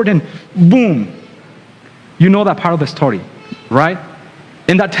his sword and boom. You know that part of the story, right?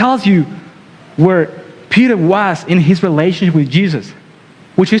 And that tells you where Peter was in his relationship with Jesus,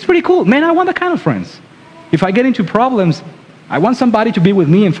 which is pretty cool. Man, I want that kind of friends. If I get into problems, I want somebody to be with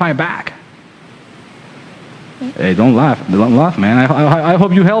me and fight back. Hey, don't laugh, man. I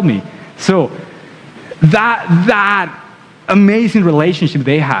hope you help me. So that amazing relationship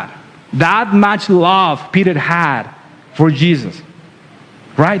they had, that much love Peter had for Jesus,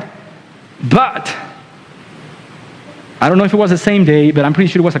 right? But I don't know if it was the same day, but I'm pretty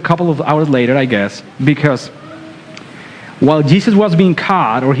sure it was a couple of hours later, I guess, because while Jesus was being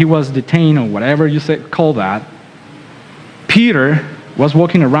caught, or he was detained, or whatever you call that, Peter was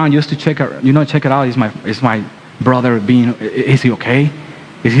walking around just to check it out. Is my brother is he okay?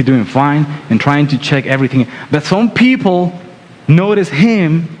 Is he doing fine? And trying to check everything. But some people noticed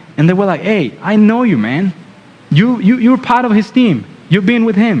him, and they were like, hey, I know you, man. You're part of his team. You've been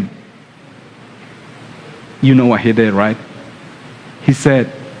with him. You know what he did, right? He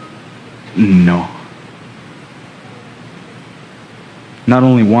said, no. Not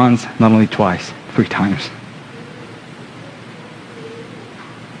only once, not only twice, 3 times.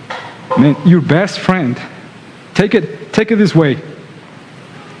 Man, your best friend, take it this way.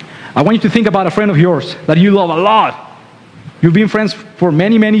 I want you to think about a friend of yours that you love a lot. You've been friends for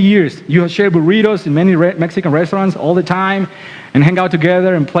many, many years. You have shared burritos in many Mexican restaurants all the time and hang out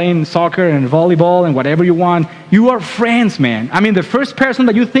together and playing soccer and volleyball and whatever you want. You are friends, man. I mean, the first person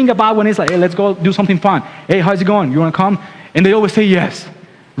that you think about when it's like, hey, let's go do something fun. Hey, how's it going? You want to come? And they always say yes,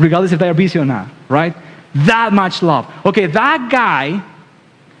 regardless if they are busy or not, right? That much love. Okay, that guy,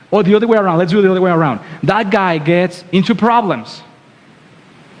 or the other way around, let's do it the other way around. That guy gets into problems.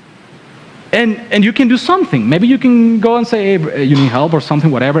 And you can do something. Maybe you can go and say, hey, you need help or something,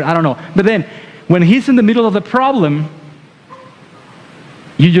 whatever. I don't know. But then, when he's in the middle of the problem,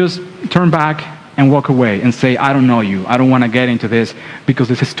 you just turn back and walk away and say, I don't know you. I don't want to get into this because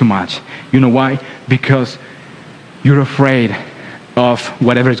this is too much. You know why? Because you're afraid of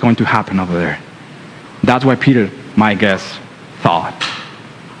whatever is going to happen over there. That's why Peter, my guess, thought.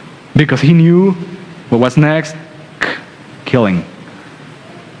 Because he knew what was next, killing.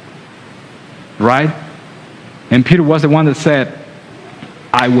 Right? And Peter was the one that said,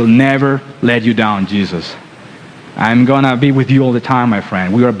 I will never let you down, Jesus. I'm going to be with you all the time, my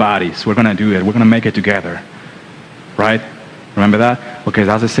friend. We are buddies. We're going to do it. We're going to make it together. Right? Remember that? Okay,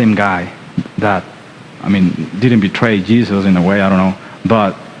 that's the same guy that, didn't betray Jesus in a way, I don't know.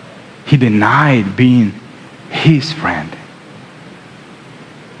 But he denied being his friend.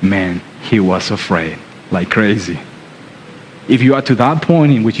 Man, he was afraid like crazy. If you are to that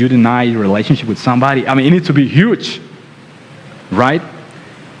point in which you deny your relationship with somebody, it needs to be huge, right?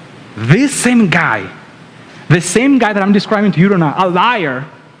 This same guy, the same guy that I'm describing to you now, a liar,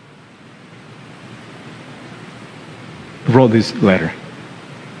 wrote this letter.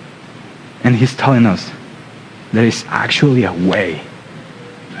 And he's telling us there is actually a way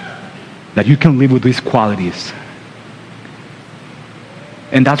that you can live with these qualities.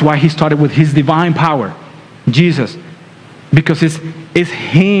 And that's why he started with his divine power, Jesus. Because it's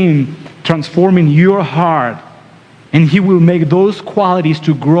him transforming your heart, and he will make those qualities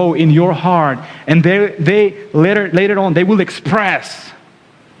to grow in your heart, and they later on they will express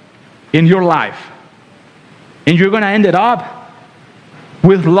in your life, and you're going to end it up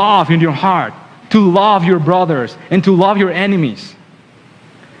with love in your heart, to love your brothers and to love your enemies.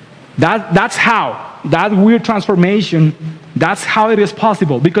 That's how that weird transformation. That's how it is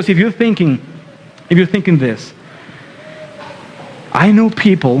possible. Because if you're thinking this. I know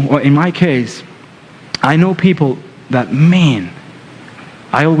people, or in my case, I know people that, man,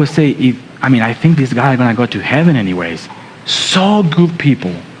 I always say, I think this guy is going to go to heaven anyways. So good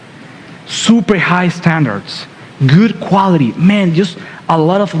people, super high standards, good quality, man, just a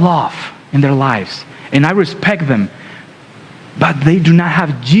lot of love in their lives. And I respect them, but they do not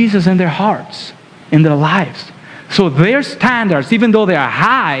have Jesus in their hearts, in their lives. So their standards, even though they are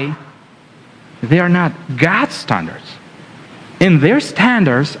high, they are not God's standards. And their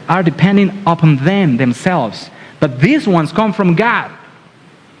standards are depending upon themselves. But these ones come from God.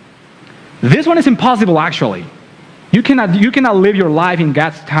 This one is impossible, actually. You cannot live your life in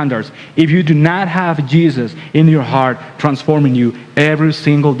God's standards if you do not have Jesus in your heart transforming you every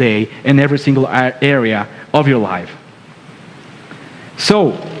single day in every single area of your life.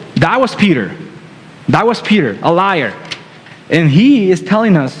 So, that was Peter. That was Peter, a liar. And he is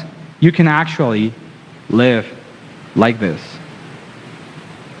telling us you can actually live like this.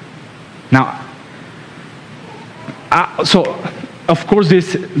 Now, so of course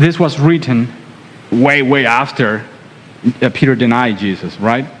this was written way after Peter denied Jesus,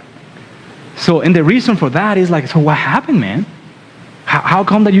 right? So, and the reason for that is like, so what happened, man? How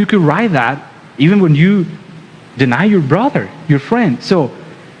come that you could write that even when you deny your brother, your friend? So,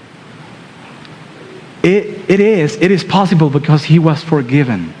 it is possible because he was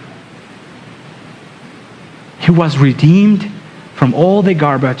forgiven. He was redeemed from all the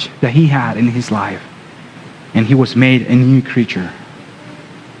garbage that he had in his life. And he was made a new creature.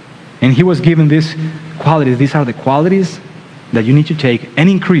 And he was given these qualities. These are the qualities that you need to take and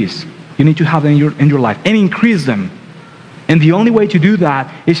increase. You need to have them in your life and increase them And the only way to do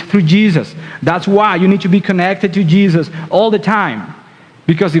that is through Jesus. That's why you need to be connected to Jesus all the time.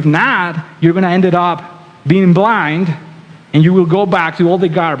 Because if not, you're going to end up being blind, and you will go back to all the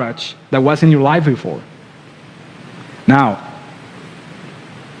garbage that was in your life before. Now,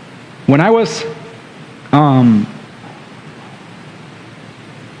 when I was,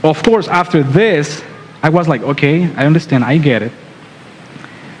 of course, after this, I was like, okay, I understand, I get it.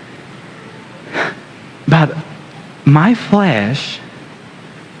 But my flesh,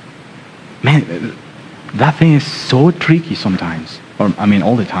 man, that thing is so tricky sometimes.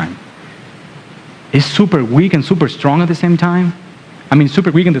 All the time. It's super weak and super strong at the same time.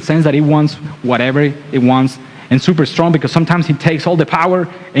 Super weak in the sense that it wants whatever it wants, and super strong because sometimes he takes all the power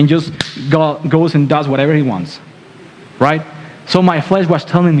and just goes and does whatever he wants. Right? So my flesh was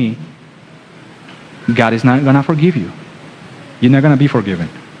telling me, God is not going to forgive you. You're not going to be forgiven.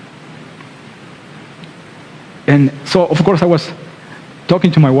 And so, of course, I was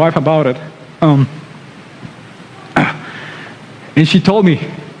talking to my wife about it. And she told me,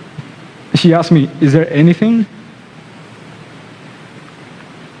 she asked me, is there anything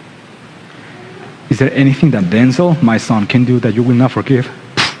that Denzel, my son, can do that you will not forgive?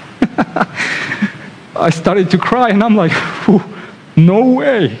 I started to cry, and I'm like, no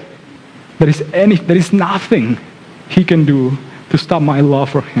way. There is nothing he can do to stop my love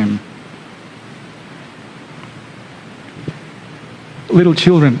for him. Little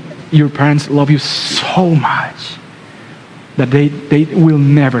children, your parents love you so much that they will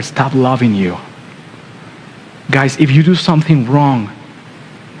never stop loving you. Guys, if you do something wrong,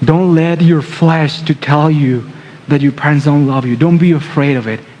 don't let your flesh to tell you that your parents don't love you. Don't be afraid of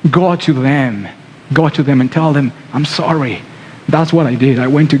it. Go to them. Go to them and tell them, I'm sorry. That's what I did. I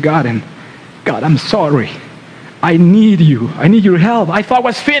went to God and, God, I'm sorry. I need you. I need your help. I thought I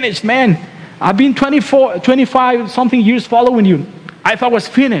was finished, man. I've been 25 something years following you. I thought I was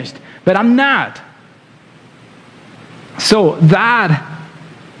finished, but I'm not. So that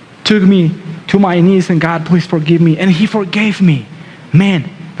took me to my knees and God, please forgive me. And he forgave me. Man,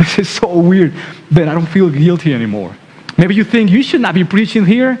 this is so weird, but I don't feel guilty anymore. Maybe you think you should not be preaching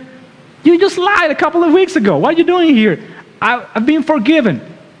here. You just lied a couple of weeks ago. What are you doing here? I've been forgiven.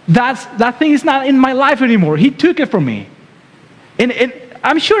 That thing is not in my life anymore. He took it from me. And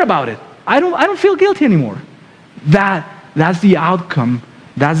I'm sure about it. I don't feel guilty anymore. That's the outcome.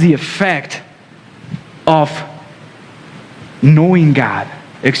 That's the effect of knowing God,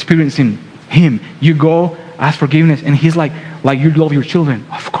 experiencing him. You go, ask forgiveness, and he's like you love your children.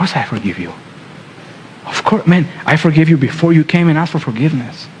 Of course I forgive you. Of course, man, I forgive you before you came and asked for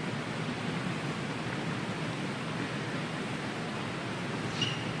forgiveness.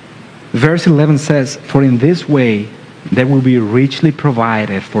 Verse 11 says, for in this way there will be richly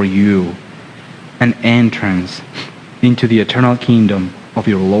provided for you an entrance into the eternal kingdom of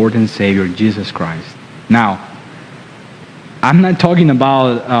your Lord and Savior, Jesus Christ. Now, I'm not talking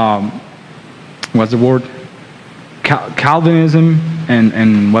about, what's the word? Calvinism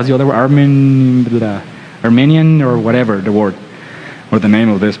and what's the other word? Armenian or whatever the word, or the name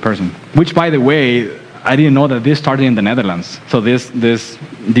of this person. Which, by the way, I didn't know that this started in the Netherlands. So this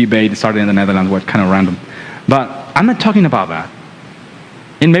debate started in the Netherlands, what kind of random. But I'm not talking about that.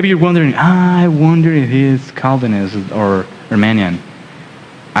 And maybe you're wondering, I wonder if he's Calvinist or Armenian.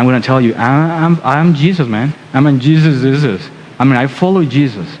 I'm going to tell you, I'm Jesus, man. Jesus. I follow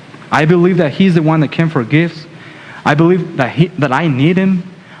Jesus. I believe that he's the one that can forgive. I believe that I need him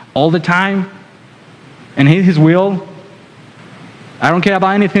all the time. And his will. I don't care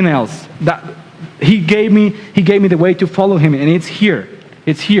about anything else. That he gave me the way to follow him, and it's here.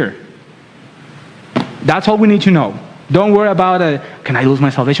 It's here. That's all we need to know. Don't worry about can I lose my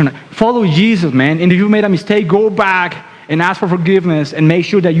salvation? Follow Jesus, man. And if you made a mistake, go back and ask for forgiveness and make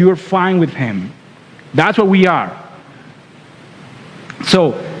sure that you're fine with him. That's what we are.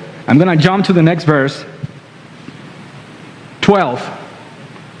 So, I'm going to jump to the next verse. 12.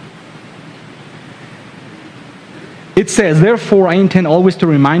 It says, therefore I intend always to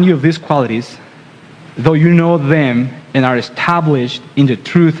remind you of these qualities, though you know them and are established in the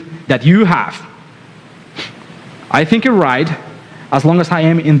truth that you have. I think it right, as long as I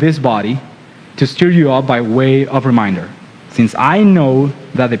am in this body, to stir you up by way of reminder, since I know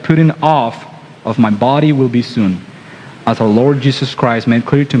that the putting off of my body will be soon, as our Lord Jesus Christ made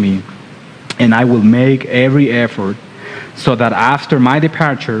clear to me, and I will make every effort so that after my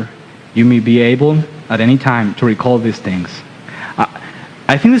departure, you may be able at any time to recall these things.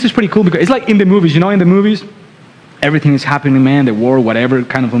 I think this is pretty cool because it's like in the movies, in the movies, everything is happening, man, the war, whatever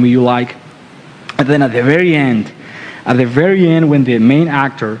kind of movie you like. And then at the very end, when the main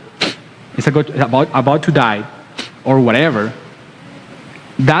actor is about to die, or whatever,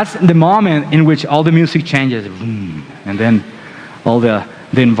 that's the moment in which all the music changes, and then all the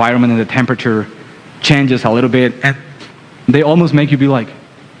environment and the temperature changes a little bit, and they almost make you be like,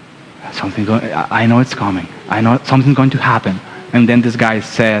 I know it's coming. I know something's going to happen. And then this guy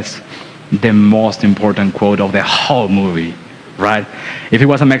says the most important quote of the whole movie, right? If it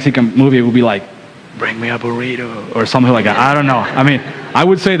was a Mexican movie, it would be like, bring me a burrito, or something like that. I don't know. I mean, I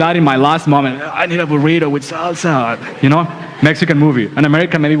would say that in my last moment, I need a burrito with salsa, Mexican movie. An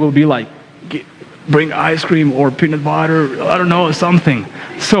American maybe will be like, bring ice cream or peanut butter, I don't know, something.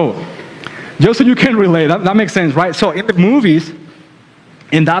 So, just so you can relate, that makes sense, right? So in the movies,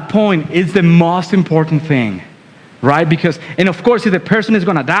 in that point, it's the most important thing, right? Because, and of course, if the person is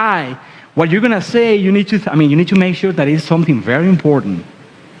going to die, what you're going to say, you need to make sure that it's something very important,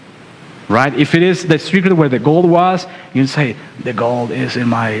 right? If it is the secret where the gold was, you say, the gold is in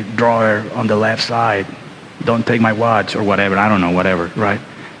my drawer on the left side. Don't take my watch or whatever. I don't know, whatever, right?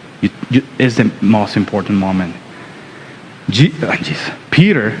 It's the most important moment.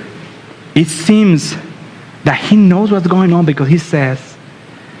 Peter, it seems that he knows what's going on because he says,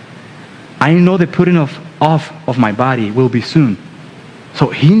 I know the putting off of my body will be soon. So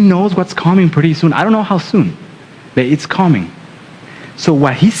he knows what's coming pretty soon. I don't know how soon, but it's coming. So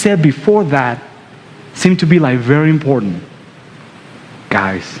what he said before that seemed to be like very important.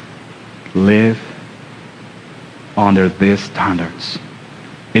 Guys, live under these standards.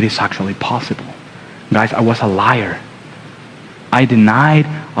 It is actually possible. Guys, I was a liar. I denied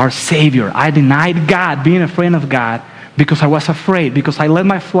our Savior. I denied God, being a friend of God, because I was afraid, because I let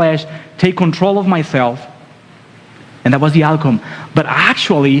my flesh take control of myself, and that was the outcome. But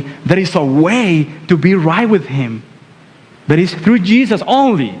actually, there is a way to be right with Him. That is through Jesus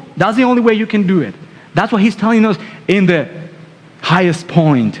only. That's the only way you can do it. That's what He's telling us in the highest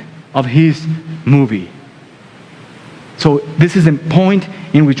point of His movie. So this is the point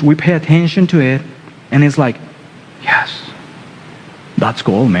in which we pay attention to it, and it's like, yes, that's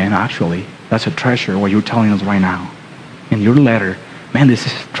gold, man, actually. That's a treasure, what you're telling us right now. In your letter, man, this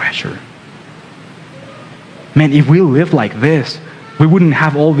is treasure. Man, if we lived like this, we wouldn't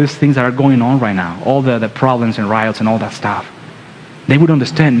have all these things that are going on right now, all the problems and riots and all that stuff. They would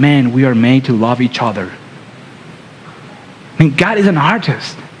understand, man, we are made to love each other. I mean, God is an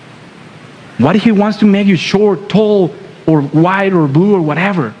artist. What if He wants to make you short, tall, or white, or blue, or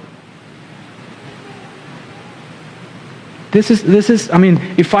whatever? This is, I mean,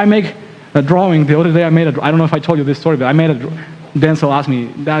 if I make a drawing, the other day I don't know if I told you this story, but I made Denzel asked me,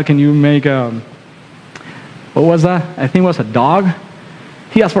 Dad, can you make what was that? I think it was a dog.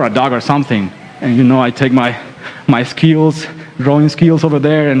 He asked for a dog or something. And I take my skills, drawing skills over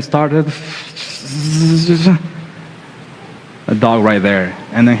there and started a dog right there.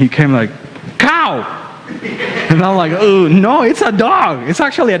 And then he came like, cow! And I'm like, oh, no, it's a dog. It's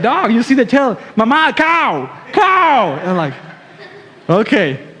actually a dog. You see the tail, mama, cow, cow. And I'm like,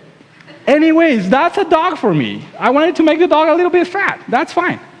 okay. Anyways, that's a dog for me. I wanted to make the dog a little bit fat. That's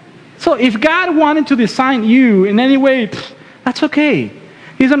fine. So if God wanted to design you in any way, that's okay.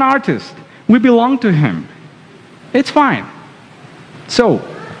 He's an artist. We belong to Him. It's fine. So,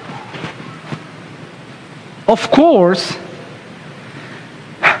 of course,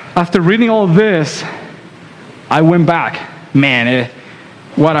 after reading all this, I went back. Man,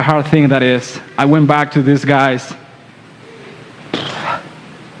 what a hard thing that is. I went back to these guys.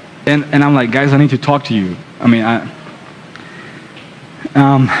 And I'm like, guys, I need to talk to you. I mean,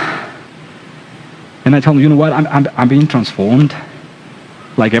 and I told them, you know what? I'm being transformed,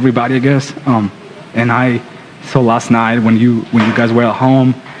 like everybody, I guess. So last night when you guys were at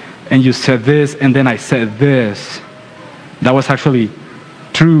home, and you said this, and then I said this, that was actually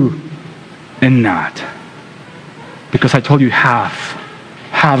true and not, because I told you half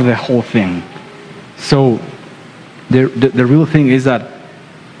the whole thing. So the real thing is that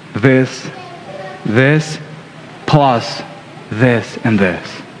this plus this and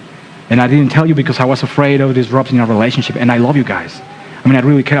this. And I didn't tell you because I was afraid of disrupting our relationship. And I love you guys. I mean, I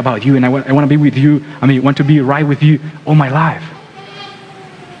really care about you, and I want to be with you. I mean, I want to be right with you all my life.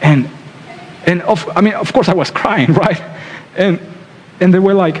 And of course I was crying, right? And they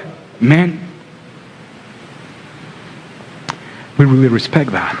were like, man, we really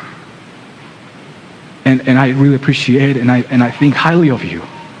respect that. And I really appreciate and I think highly of you,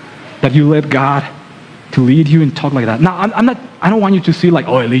 that you let God to lead you and talk like that. Now, I don't want you to see like,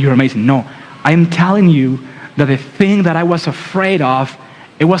 oh, Eli, you're amazing. No, I'm telling you that the thing that I was afraid of,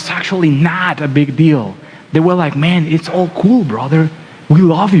 it was actually not a big deal. They were like, man, it's all cool, brother. We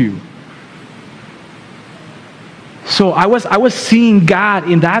love you. So I was seeing God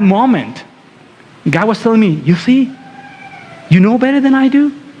in that moment God was telling me, you see, you know better than I do?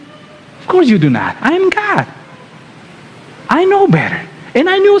 Of course you do not. I am God. I know better. And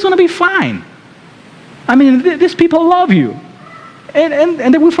I knew it was going to be fine. I mean, these people love you.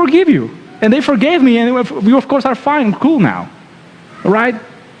 And they will forgive you. And they forgave me, and we, of course, are fine and cool now. Right?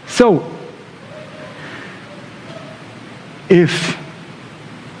 So, if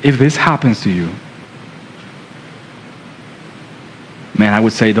this happens to you, man, I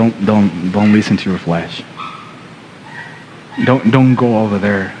would say don't listen to your flesh. Don't go over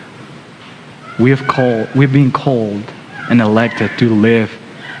there. We've been called and elected to live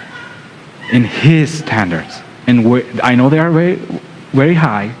in His standards, and I know they are very, very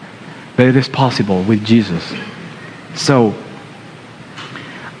high, but it is possible with Jesus. So,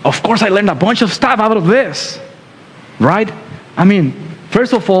 of course, I learned a bunch of stuff out of this, right? I mean,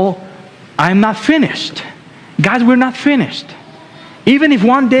 first of all, I'm not finished. Guys, we're not finished. Even if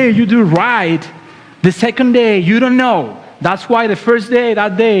one day you do right, the second day you don't know. That's why the first day,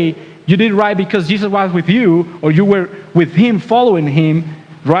 that day, you did right because Jesus was with you, or you were with Him, following Him,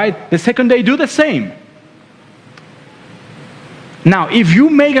 right? The second day, do the same. Now, if you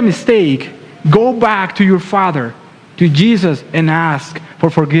make a mistake, go back to your Father, to Jesus, and ask for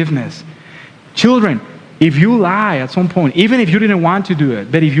forgiveness. Children, if you lie at some point, even if you didn't want to do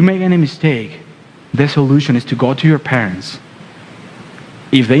it, but if you make any mistake, the solution is to go to your parents.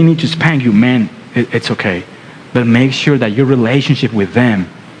 If they need to spank you, man, it's okay. But make sure that your relationship with them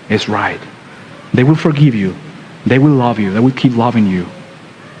is right. They will forgive you. They will love you. They will keep loving you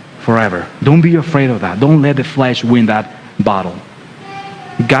forever. Don't be afraid of that. Don't let the flesh win that battle.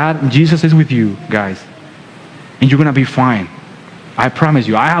 Jesus is with you, guys. And you're going to be fine. I promise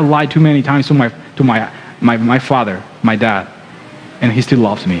you. I have lied too many times to my father, my dad. And he still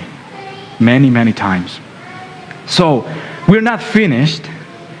loves me. Many, many times. So, we're not finished.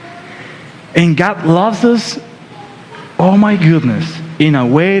 And God loves us, oh my goodness, in a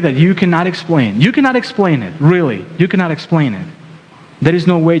way that you cannot explain. You cannot explain it, really. You cannot explain it. There is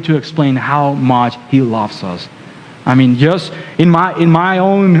no way to explain how much He loves us. I mean, just in my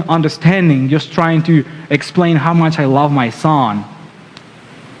own understanding, just trying to explain how much I love my son,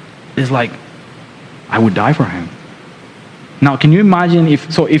 is like, I would die for him. Now, can you imagine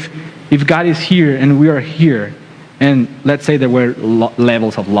if God is here and we are here, and let's say there were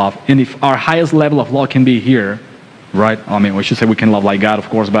levels of love, and if our highest level of love can be here, right? I mean, we should say we can love like God, of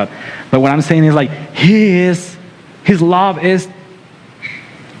course, but what I'm saying is like, His love is,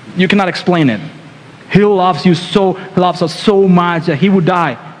 you cannot explain it. He loves us so much that He would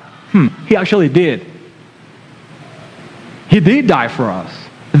die. He actually did. He did die for us.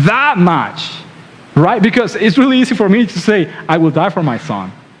 That much. Right? Because it's really easy for me to say, I will die for my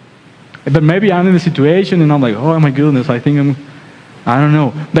son. But maybe I'm in the situation and I'm like, oh my goodness, I don't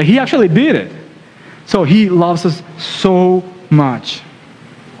know. But He actually did it. So He loves us so much.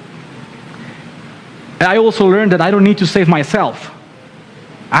 And I also learned that I don't need to save myself.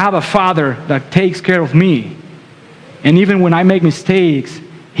 I have a Father that takes care of me. And even when I make mistakes,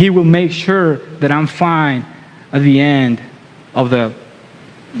 He will make sure that I'm fine at the end of the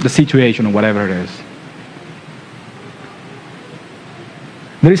situation or whatever it is.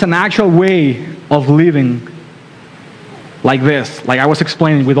 There is an actual way of living like this, like I was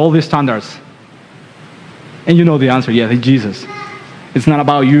explaining, with all these standards. And you know the answer, yes, it's Jesus. It's not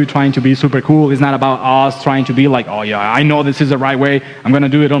about you trying to be super cool. It's not about us trying to be like, oh yeah, I know this is the right way. I'm going to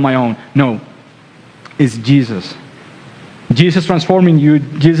do it on my own. No. It's Jesus. Jesus transforming you.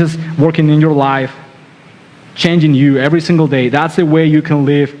 Jesus working in your life. Changing you every single day. That's the way you can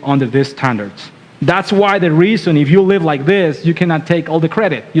live under these standards. That's why the reason, if you live like this, you cannot take all the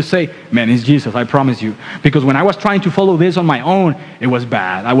credit. You say, man, it's Jesus, I promise you. Because when I was trying to follow this on my own, it was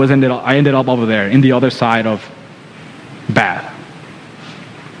bad. I ended up over there, in the other side of bad.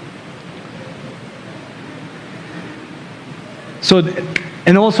 So,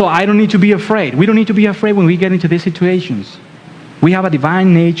 and also, I don't need to be afraid. We don't need to be afraid when we get into these situations. We have a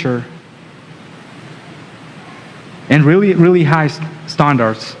divine nature and really, really high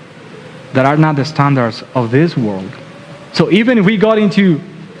standards that are not the standards of this world. So even if we got into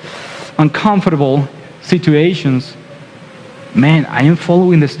uncomfortable situations, man, I am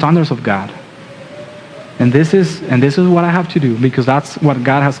following the standards of God. And this is what I have to do, because that's what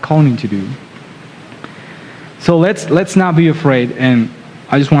God has called me to do. So let's not be afraid, and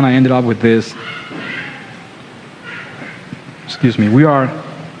I just want to end it up with this. Excuse me. We are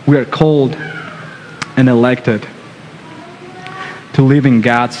called and elected to live in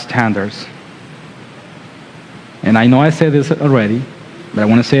God's standards. And I know I said this already, but I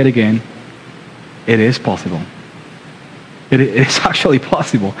want to say it again. It is possible. It is actually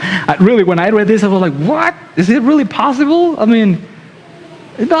possible. Really, when I read this, I was like, what? Is it really possible? I mean,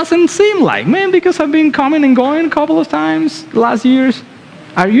 it doesn't seem like, man, because I've been coming and going a couple of times last years.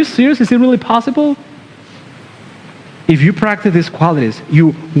 Are you serious? Is it really possible? If you practice these qualities,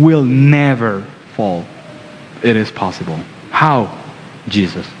 you will never fall. It is possible. How?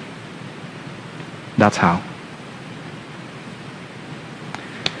 Jesus. That's how.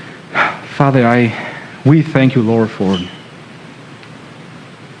 Father, we thank you, Lord, for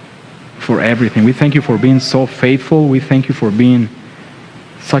everything. We thank you for being so faithful. We thank you for being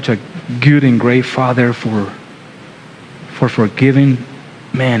such a good and great Father, for forgiving,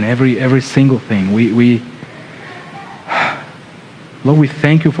 man, every single thing. Lord, we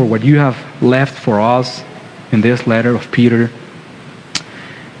thank you for what you have left for us in this letter of Peter.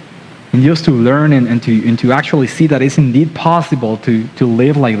 And just to learn and to actually see that it's indeed possible to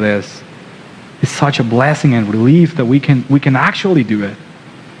live like this is such a blessing and relief that we can actually do it.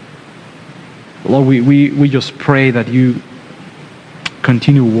 Lord, we just pray that you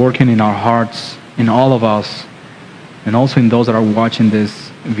continue working in our hearts, in all of us, and also in those that are watching this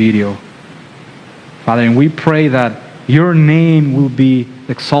video. Father, and we pray that your name will be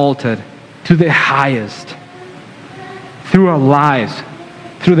exalted to the highest through our lives,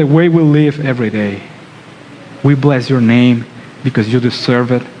 through the way we live every day. We bless your name because you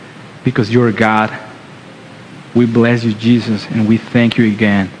deserve it, because you're God. We bless you, Jesus, and we thank you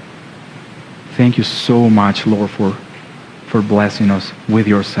again. Thank you so much, Lord, for blessing us with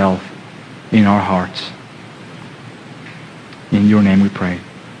yourself in our hearts. In your name we pray.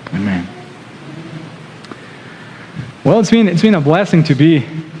 Amen. Well, it's been a blessing to be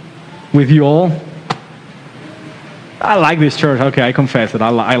with you all. I like this church. Okay, I confess it.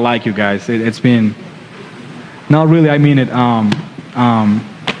 I like you guys. It's been, not really, I mean it.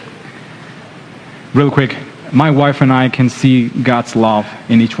 Real quick, my wife and I can see God's love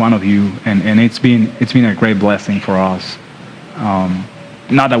in each one of you, and it's been a great blessing for us.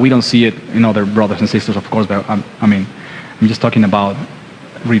 Not that we don't see it in other brothers and sisters, of course, but I'm just talking about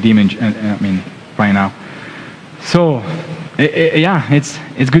redeeming, right now. So, yeah,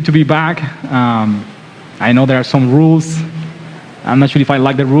 it's good to be back. I know there are some rules. I'm not sure if I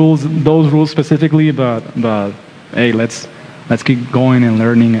like those rules specifically, but hey, let's keep going and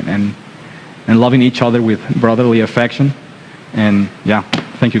learning and loving each other with brotherly affection. And yeah,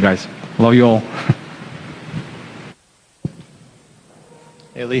 thank you guys. Love you all.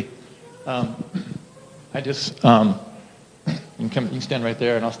 Hey, Lee. I just, you can stand right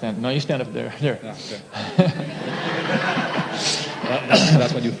there and I'll stand. No, you stand up there. There. Yeah, okay.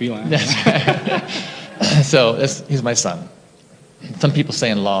 That's what you feel, huh? So, he's my son. Some people say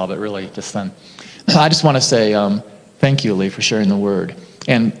in-law, but really just son. I just want to say thank you, Lee, for sharing the word.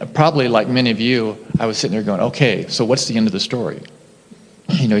 And probably like many of you, I was sitting there going, okay, so what's the end of the story?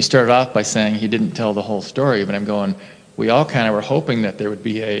 You know, he started off by saying he didn't tell the whole story, but I'm going, we all kind of were hoping that there would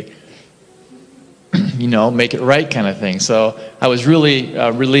be a, make it right kind of thing. So I was really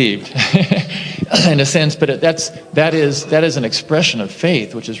relieved in a sense, but that is an expression of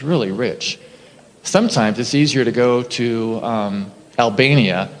faith, which is really rich. Sometimes it's easier to go to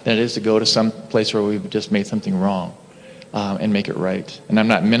Albania than it is to go to some place where we've just made something wrong. And make it right. And I'm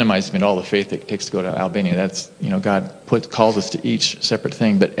not minimizing all the faith it takes to go to Albania. That's, God calls us to each separate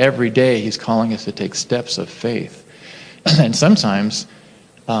thing. But every day He's calling us to take steps of faith. And sometimes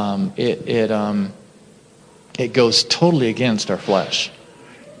it goes totally against our flesh.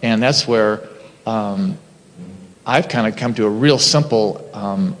 And that's where I've kind of come to a real simple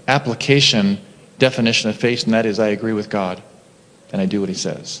definition of faith, and that is I agree with God and I do what He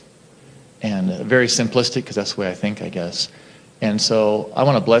says. And very simplistic, because that's the way I think, I guess. And so I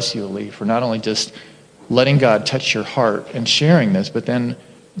want to bless you, Lee, for not only just letting God touch your heart and sharing this, but then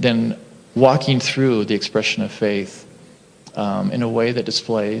walking through the expression of faith in a way that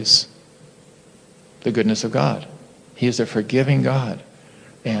displays the goodness of God. He is a forgiving God.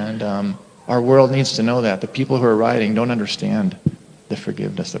 And our world needs to know that. The people who are rioting don't understand the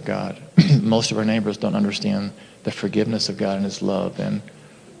forgiveness of God. Most of our neighbors don't understand the forgiveness of God and His love.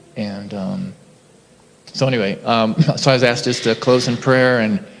 So anyway, so I was asked just to close in prayer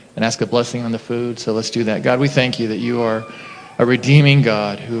and ask a blessing on the food. So let's do that. God, we thank you that you are a redeeming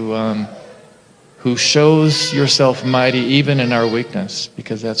God who shows yourself mighty even in our weakness,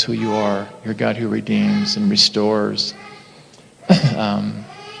 because that's who you are. You're God who redeems and restores.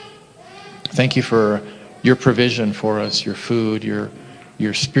 Thank you for your provision for us, your food,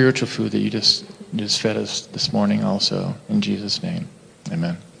 your spiritual food that you just fed us this morning also. In Jesus' name,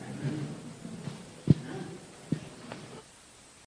 amen.